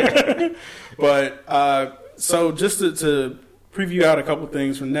 But, so just to preview out a couple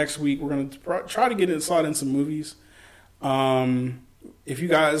things for next week, we're going to try to get inside in some movies. If you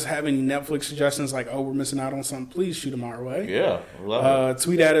guys have any Netflix suggestions, like, we're missing out on something, please shoot them our way. Yeah, love it.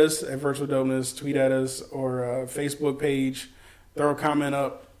 Tweet at us at Virtual Dopeness, tweet at us, or Facebook page. Throw a comment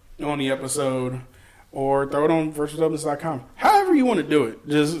up on the episode. or throw it on virtualdopeness.com. However you want to do it,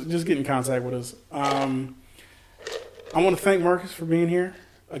 just get in contact with us. I want to thank Marcus for being here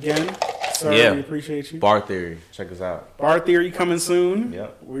again. Sir, Yeah. we appreciate you. Bar Theory. Check us out. Bar Theory coming soon.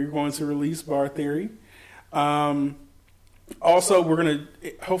 Yep. We're going to release Bar Theory. Also, we're going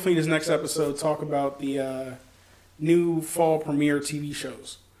to, hopefully this next episode, talk about the new fall premiere TV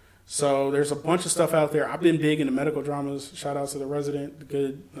shows. So there's a bunch of stuff out there. I've been big into medical dramas. Shout out to The Resident, The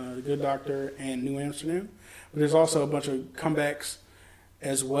Good Doctor, and New Amsterdam. But there's also a bunch of comebacks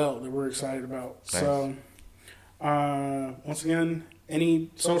as well that we're excited about. Nice. So, once again, any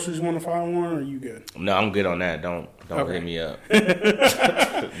socials you want to follow on, or are you good? No, I'm good on that. Don't Okay. hit me up.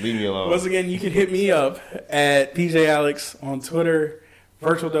 Leave me alone. Once again, you can hit me up at PJ Alex on Twitter,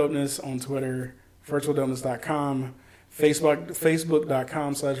 Virtual Dopeness on Twitter, virtualdopeness.com,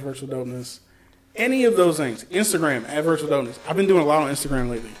 Facebook.com/Virtual Dopeness. Any of those things. Instagram at Virtual Dopeness. I've been doing a lot on Instagram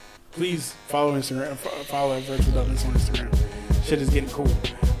lately. Please follow Instagram. Follow Virtual Dopeness on Instagram. Shit is getting cool.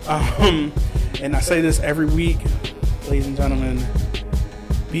 And I say this every week, ladies and gentlemen,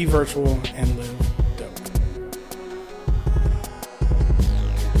 be virtual and live